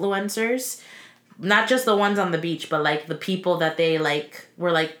influencers, not just the ones on the beach, but like the people that they like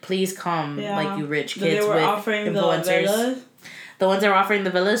were like, please come, like you rich kids with influencers, the ones that were offering the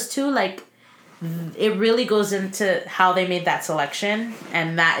villas too, like it really goes into how they made that selection,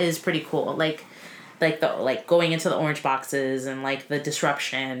 and that is pretty cool. Like going into the orange boxes and like the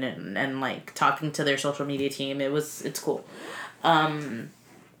disruption and like talking to their social media team. It's cool.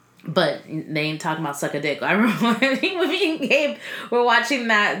 But they ain't talking about suck a dick. I remember when me and Gabe were watching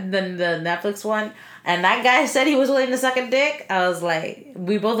the Netflix one, and that guy said he was willing to suck a dick. I was like,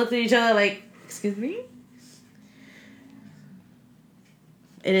 we both looked at each other like, excuse me?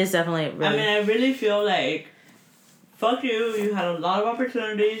 It is definitely really... I mean, I really feel like, fuck you, you had a lot of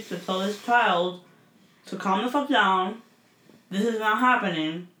opportunities to tell this child to calm the fuck down. This is not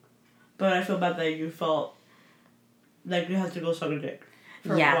happening. But I feel bad that you felt like you had to go suck a dick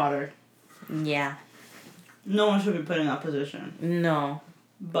for water. Yeah. No one should be put in that position. No.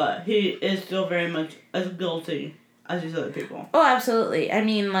 But he is still very much as guilty as these other people. Oh, absolutely. I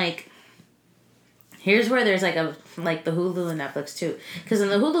mean, like, here's where there's like the Hulu and Netflix too. Because in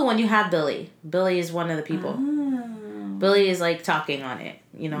the Hulu one, you have Billy. Billy is one of the people. Billy is like talking on it,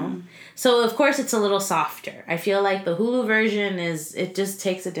 you know? So, of course, it's a little softer. I feel like the Hulu version it just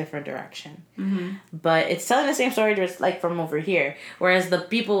takes a different direction. But it's telling the same story just like from over here. Whereas the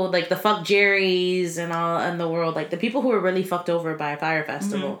people, like the fuck Jerry's and all in the world, like the people who were really fucked over by a Fire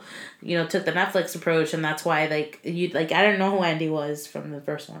Festival, you know, took the Netflix approach. And that's why, like, I didn't know who Andy was from the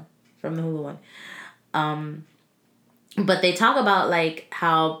first one, from the Hulu one. But they talk about like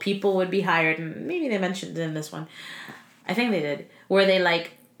how people would be hired, and maybe they mentioned it in this one. I think they did, where they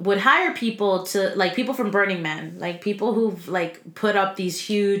like would hire people to like people from Burning Man, like people who've like put up these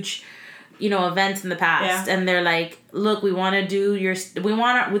huge, you know, events in the past, and they're like, look, we want to do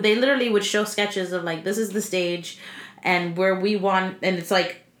they literally would show sketches of like, this is the stage and where we want, and it's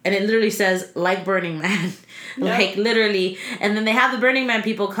like, and it literally says like Burning Man, like literally, and then they have the Burning Man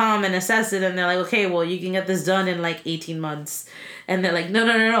people come and assess it, and they're like, okay, well, you can get this done in like 18 months, and they're like,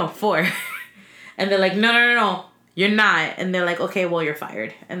 no, 4, and they're like, no, you're not, and they're like, okay, well, you're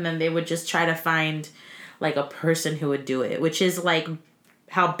fired, and then they would just try to find like a person who would do it, which is like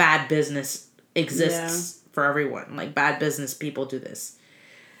how bad business exists for everyone. Like bad business people do this.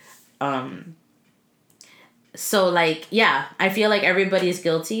 So, like, yeah, I feel like everybody's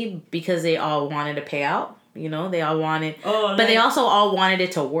guilty because they all wanted to pay out, you know? They all wanted... but they also all wanted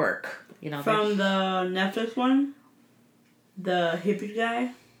it to work, you know? From the Netflix one? The hippie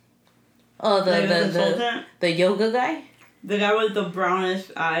guy? Oh, the yoga guy? The guy with the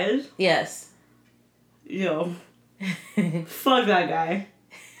brownest eyes? Yes. Yo. Fuck that guy.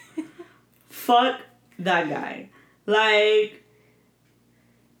 Fuck that guy. Like...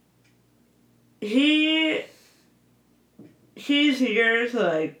 He's here to,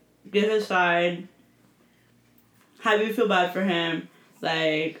 like, get his side, have you feel bad for him,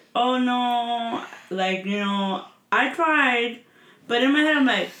 like, oh no, like, you know, I tried, but in my head I'm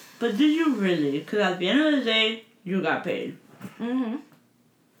like, but did you really? Because at the end of the day, you got paid.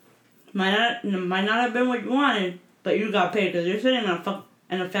 Might not have been what you wanted, but you got paid because you're sitting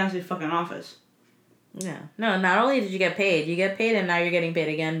in a fancy fucking office. Yeah. No, not only did you get paid, and now you're getting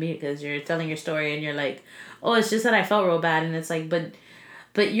paid again because you're telling your story and you're like, oh, it's just that I felt real bad, and it's like, but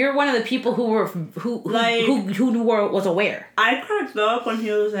you're one of the people who was aware. I cracked up when he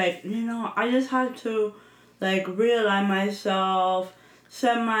was like, you know, I just had to, like, realign myself,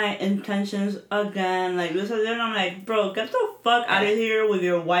 set my intentions again, like this and then. I'm like, bro, get the fuck out of here with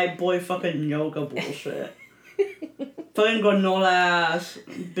your white boy fucking yoga bullshit. Fucking granola ass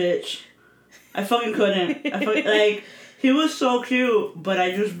bitch. I fucking couldn't. Like, he was so cute, but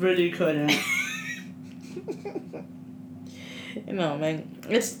I just really couldn't. No, man.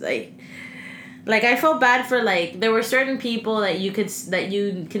 It's like I felt bad for, like, there were certain people that you can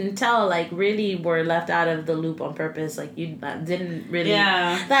tell, like, really were left out of the loop on purpose. Like, you didn't really...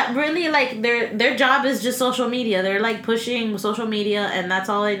 Yeah. That really, like, their job is just social media. They're, like, pushing social media, and that's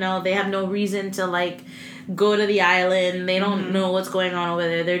all they know. They have no reason to, like... go to the island. They don't know what's going on over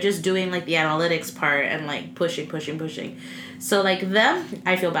there. They're just doing like the analytics part and like pushing. So like them,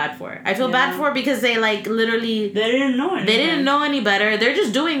 I feel bad for. I feel bad for because they like literally they didn't know anything. They didn't know any better. They're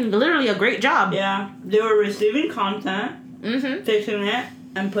just doing literally a great job. Yeah, they were receiving content, fixing it,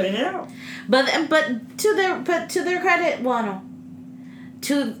 and putting it out. But to their credit, well, no,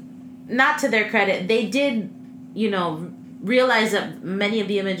 not to their credit, they did, you know, realized that many of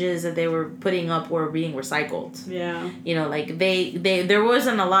the images that they were putting up were being recycled. Yeah. You know, like they there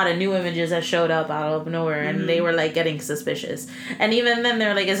wasn't a lot of new images that showed up out of nowhere, and they were like getting suspicious. And even then,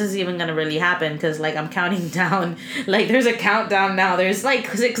 they're like, "Is this even gonna really happen?" Because like I'm counting down, like there's a countdown now. There's like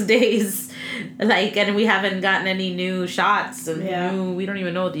 6 days, like, and we haven't gotten any new shots. And we don't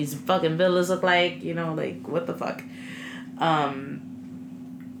even know what these fucking villas look like. You know, like what the fuck.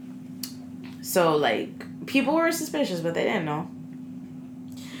 So like people were suspicious, but they didn't know.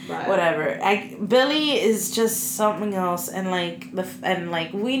 Right. Whatever. Billy is just something else, and like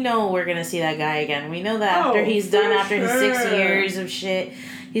we know we're gonna see that guy again. We know that after he's done, after his 6 years of shit,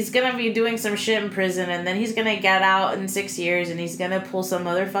 he's gonna be doing some shit in prison, and then he's gonna get out in 6 years, and he's gonna pull some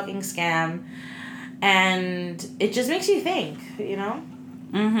other fucking scam, and it just makes you think, you know.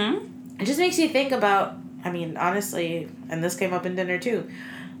 It just makes you think about. I mean, honestly, and this came up in dinner too,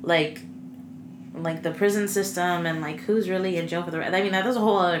 like the prison system and like who's really in jail for the rest. I mean, that's a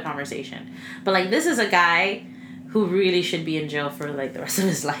whole other conversation. But like this is a guy who really should be in jail for like the rest of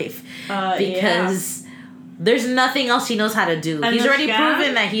his life because there's nothing else he knows how to do. And he's already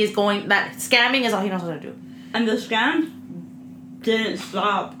proven that that scamming is all he knows how to do. And the scams didn't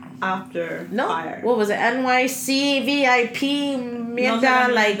stop after fire. What was it? NYC VIP mierda,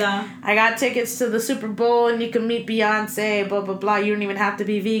 like I got tickets to the Super Bowl and you can meet Beyonce, blah blah blah. You don't even have to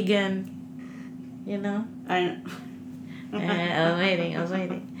be vegan. You know? I was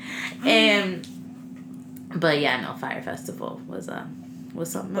waiting. But yeah, no, Fire Festival was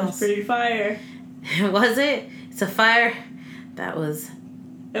something else. It was pretty fire. Was it? It's a fire that was...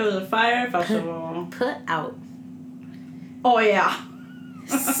 It was a fire festival. Put out. Oh, yeah.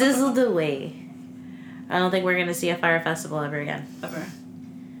 Sizzled away. I don't think we're going to see a Fire Festival ever again. Ever.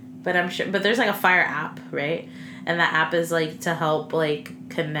 But I'm sure... But there's like a fire app, right? And that app is like to help like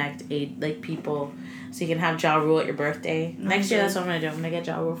connect like people, so you can have Ja Rule at your birthday. Next year, that's what I'm gonna do. I'm gonna get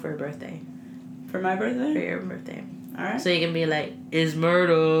Ja Rule for your birthday. For my birthday? For your birthday. Alright. So you can be like, "Is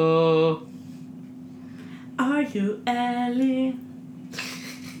murder? Are you Ellie?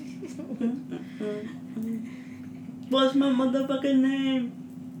 What's my motherfucking name?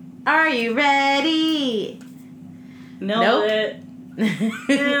 Are you ready?" Nailed it.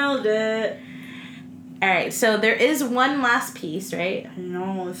 Nailed it. All right, so there is one last piece, right? I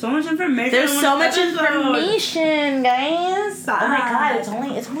know, so much information. There's so much information, guys. Oh my god,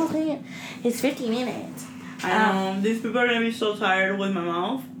 it's 50 minutes. I know. These people are gonna be so tired with my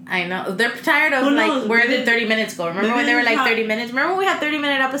mouth. I know. They're tired of like where did 30 minutes go? Remember when they were like 30 minutes? Remember when we had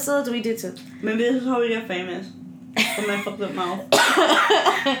 30-minute episodes? We did too. Maybe this is how we get famous. From my fucked up mouth.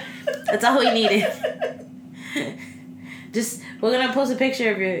 That's all we needed. Just we're gonna post a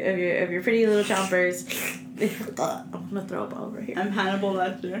picture of your pretty little chompers. I'm gonna throw up all over here. I'm Hannibal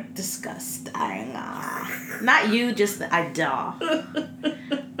Lecter. Disgusting. Not you, just the dog.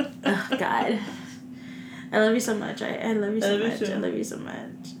 Oh God. I love you so much. I love you so much. I love you so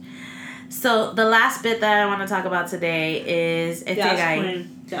much. So the last bit that I want to talk about today is Ikigai.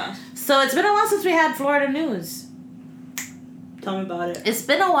 Yes. So it's been a while since we had Florida news. Tell me about it. It's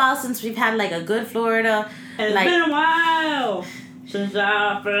been a while since we've had like a good Florida. And it's been a while since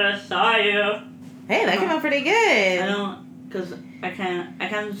I first saw you. Hey, that came out pretty good. I don't, because I can't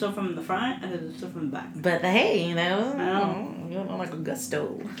do stuff from the front. I can do stuff from the back. But hey, you know, I know. You don't like a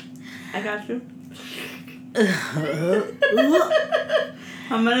gusto. I got you.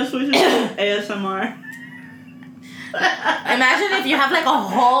 I'm gonna switch it to ASMR. Imagine if you have like a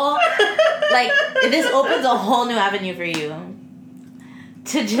whole, like this opens a whole new avenue for you.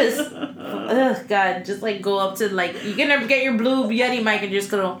 To just, oh God, just like go up to like, you're gonna get your blue Yeti mic and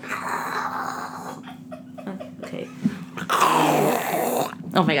just go. Okay.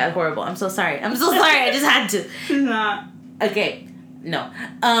 Oh my God, horrible. I'm so sorry. I just had to. She's not. Okay. No.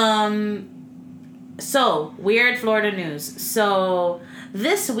 So, weird Florida news. So,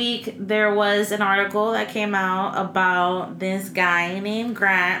 this week there was an article that came out about this guy named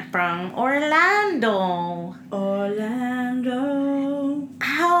Grant from Orlando.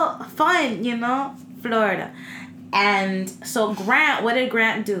 How fun, you know? Florida. And so Grant, what did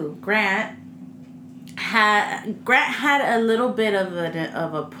Grant do? Grant had a little bit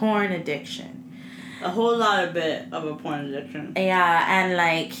of a porn addiction. A whole lot of bit of a porn addiction. Yeah, and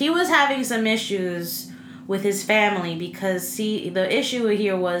like he was having some issues with his family because the issue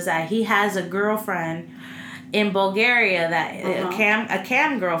here was that he has a girlfriend in Bulgaria that a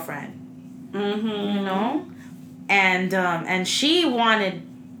cam girlfriend. Mm-hmm. You know? And she wanted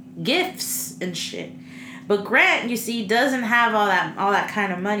gifts and shit. But Grant, you see, doesn't have all that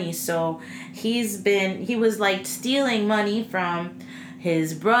kind of money, so he was like stealing money from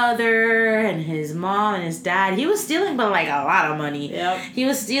his brother and his mom and his dad. He was stealing, but like a lot of money. Yep. He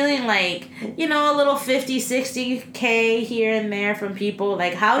was stealing like, you know, a little 50, 60K here and there from people.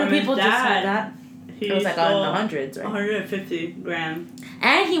 Like, how do people just have that? It was like in the hundreds, right? 150 grand.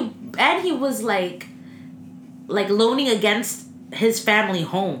 And he was like loaning against his family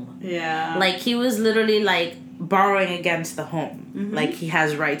home. Yeah. Like, he was literally like borrowing against the home. Mm-hmm. Like, he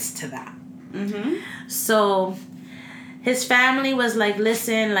has rights to that. Mm-hmm. So his family was like,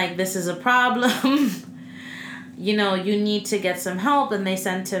 listen, like, this is a problem. You know, you need to get some help. And they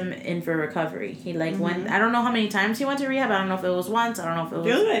sent him in for recovery. He like went, I don't know how many times he went to rehab. I don't know if it was once. I don't know if it was.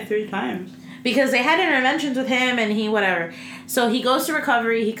 It was like 3 times. Because they had interventions with him and he whatever. So he goes to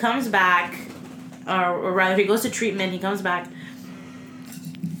recovery. He comes back. Or rather, he goes to treatment. He comes back.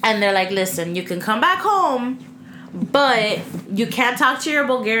 And they're like, listen, you can come back home, but you can't talk to your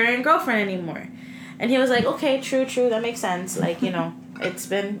Bulgarian girlfriend anymore. And he was like, okay, true, that makes sense. Like, you know, it's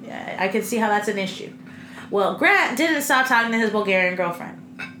been, I can see how that's an issue. Well, Grant didn't stop talking to his Bulgarian girlfriend.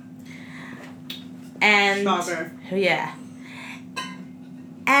 And, Shocker. yeah.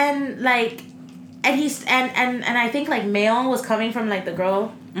 And, like, and he's, and I think, like, mail was coming from, like, the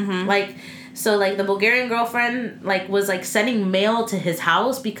girl. Mm-hmm. Like, so, like, the Bulgarian girlfriend, like, was, like, sending mail to his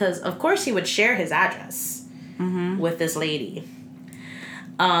house because, of course, he would share his address with this lady.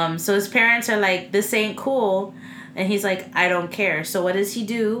 So his parents are like, this ain't cool. And he's like, I don't care. So what does he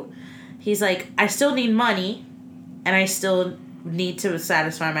do? He's like, I still need money. And I still need to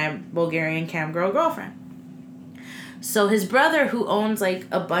satisfy my Bulgarian cam girl girlfriend. So his brother, who owns, like,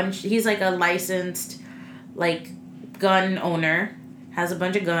 a bunch... He's, like, a licensed, like, gun owner. Has a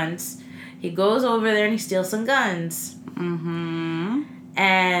bunch of guns. He goes over there and he steals some guns. Mm-hmm.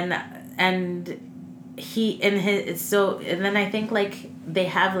 And he... And then I think, like... They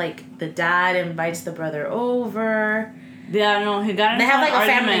have, like, the dad invites the brother over. Yeah, no, he got into They have, like, an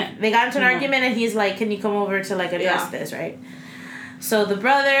a argument. family. They got into an argument, and he's like, can you come over to, like, address this, right? So the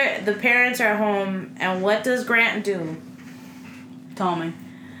parents are home, and what does Grant do? Tell me.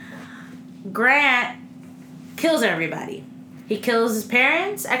 Grant kills everybody. He kills his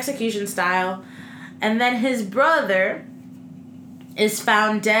parents, execution style, and then his brother is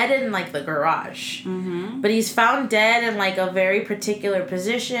found dead in, like, the garage. Mm-hmm. But he's found dead in, like, a very particular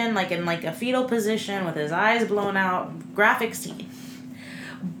position, like, in, like, a fetal position with his eyes blown out. Graphic scene.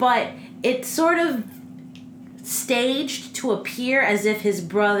 But it's sort of staged to appear as if his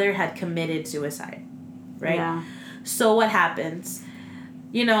brother had committed suicide. Right? Yeah. So what happens?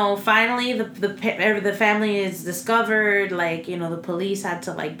 You know, finally the family is discovered. Like, you know, the police had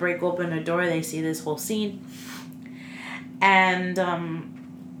to, like, break open a door. They see this whole scene. And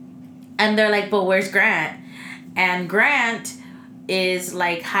they're like, but where's Grant? And Grant is,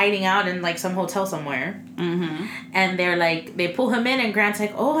 like, hiding out in, like, some hotel somewhere. Mm-hmm. And they're like, they pull him in, and Grant's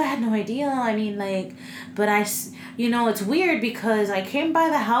like, oh, I had no idea. I mean, like, but you know, it's weird because I came by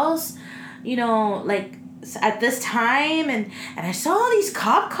the house, you know, like, at this time, and I saw all these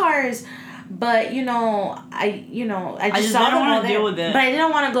cop cars. But, you know, I just saw didn't them want all to deal there. with it. But I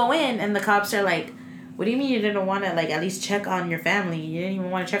didn't want to go in, and the cops are like, what do you mean you didn't want to, like, at least check on your family? You didn't even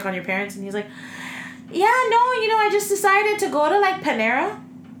want to check on your parents? And he's like, yeah, no, you know, I just decided to go to, like, Panera.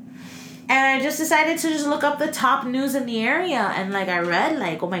 And I just decided to just look up the top news in the area. And, like, I read,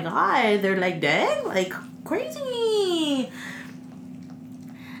 like, oh, my God, they're, like, dead? Like, crazy.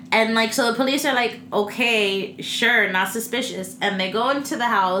 And, like, so the police are like, okay, sure, not suspicious. And they go into the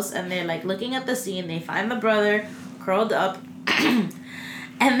house, and they're, like, looking at the scene. They find the brother curled up.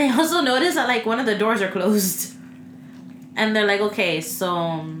 And they also notice that, like, one of the doors are closed. And they're like, okay,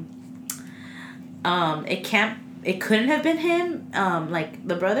 so it couldn't have been him, like,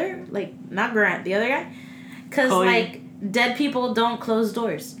 the brother, like, not Grant, the other guy. Because, like, dead people don't close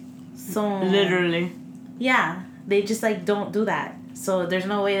doors. So... Literally. Yeah, they just, like, don't do that. So there's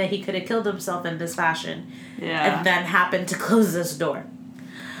no way that he could have killed himself in this fashion. Yeah. And then happened to close this door.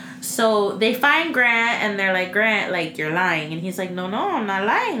 So they find Grant, and they're like, Grant, like, you're lying. And he's like, no, I'm not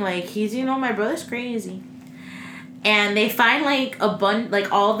lying. Like, he's, you know, my brother's crazy. And they find, like,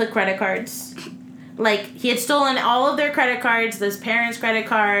 like, all of the credit cards. Like, he had stolen all of their credit cards, his parents' credit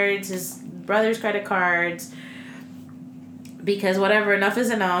cards, his brother's credit cards. Because whatever, enough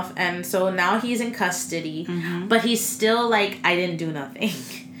is enough. And so now he's in custody. Mm-hmm. But he's still, like, I didn't do nothing.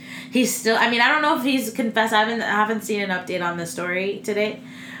 He's still, I mean, I don't know if he's confessed. I haven't seen an update on the story today.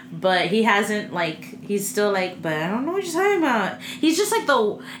 But he hasn't, like, he's still like, but I don't know what you're talking about. He's just like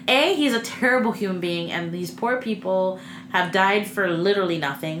he's a terrible human being, and these poor people have died for literally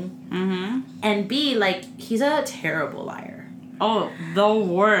nothing. Mm-hmm. And B, like, he's a terrible liar. Oh, the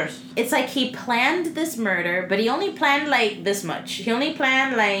worst. It's like he planned this murder, but he only planned like this much. He only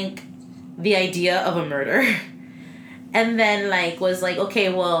planned like the idea of a murder. And then like was like,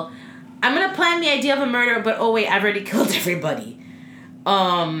 okay, well, I'm gonna plan the idea of a murder, but oh wait, I've already killed everybody.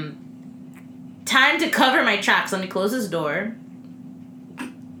 Time to cover my tracks. Let me close this door.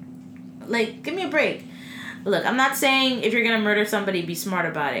 Like, give me a break. Look, I'm not saying if you're gonna murder somebody, be smart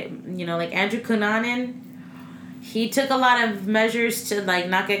about it. You know, like Andrew Cunanan, he took a lot of measures to like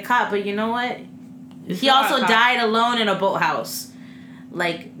not get caught, but you know what? He also died alone in a boathouse.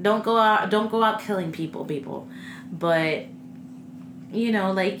 Like, don't go out killing people. But you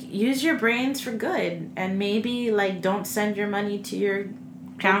know, like, use your brains for good, and maybe like don't send your money to your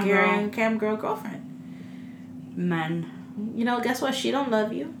cam girl girlfriend. Men. You know, guess what? She don't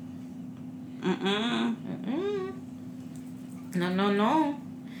love you. No.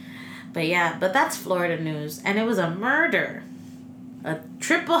 But yeah, but that's Florida news. And it was a murder. A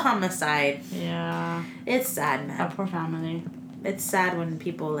triple homicide. Yeah. It's sad, man. That poor family. It's sad when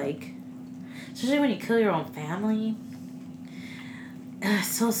people, like... Especially when you kill your own family. It's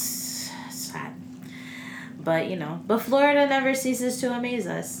so sad. But, you know. But Florida never ceases to amaze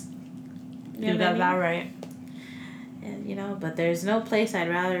us. You got that right. And, you know, but there's no place I'd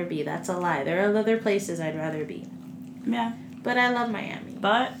rather be. That's a lie. There are other places I'd rather be. Yeah. But I love Miami.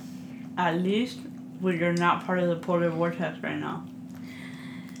 But at least you're not part of the polar vortex right now.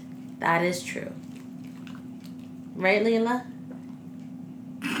 That is true. Right, Leela?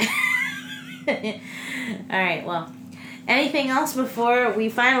 Alright, well. Anything else before we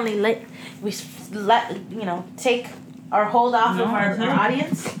finally let take our hold off of our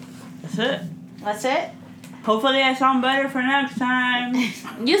audience? That's it. That's it? Hopefully I sound better for next time.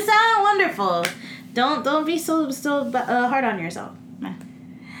 You sound wonderful. Don't be so hard on yourself.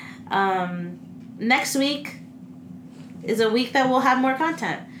 Next week is a week that we'll have more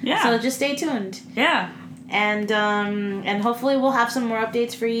content. Yeah. So just stay tuned. Yeah. And hopefully we'll have some more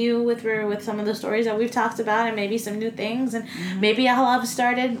updates for you with some of the stories that we've talked about, and maybe some new things, and maybe I'll have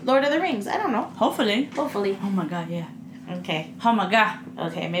started Lord of the Rings. I don't know. Hopefully. Oh my God, yeah. Okay. Oh my God.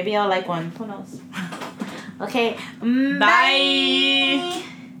 Okay, maybe I'll like one. Who knows? Okay. Bye.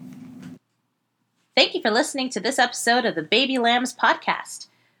 Thank you for listening to this episode of the Baby Lambs podcast.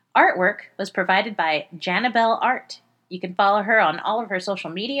 Artwork was provided by Janabelle Art. You can follow her on all of her social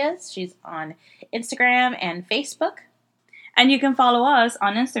medias. She's on Instagram and Facebook. And you can follow us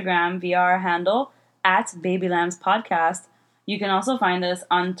on Instagram via our handle @BabyLambsPodcast. You can also find us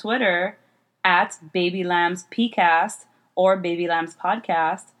on Twitter @BabyLambsPcast or Baby Lambs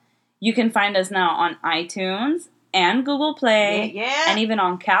Podcast. You can find us now on iTunes and Google Play, and even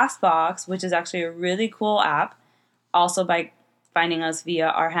on Castbox, which is actually a really cool app. Also by finding us via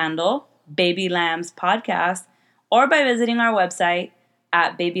our handle, Baby Lambs Podcast, or by visiting our website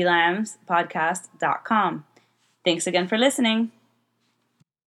at babylambspodcast.com. Thanks again for listening.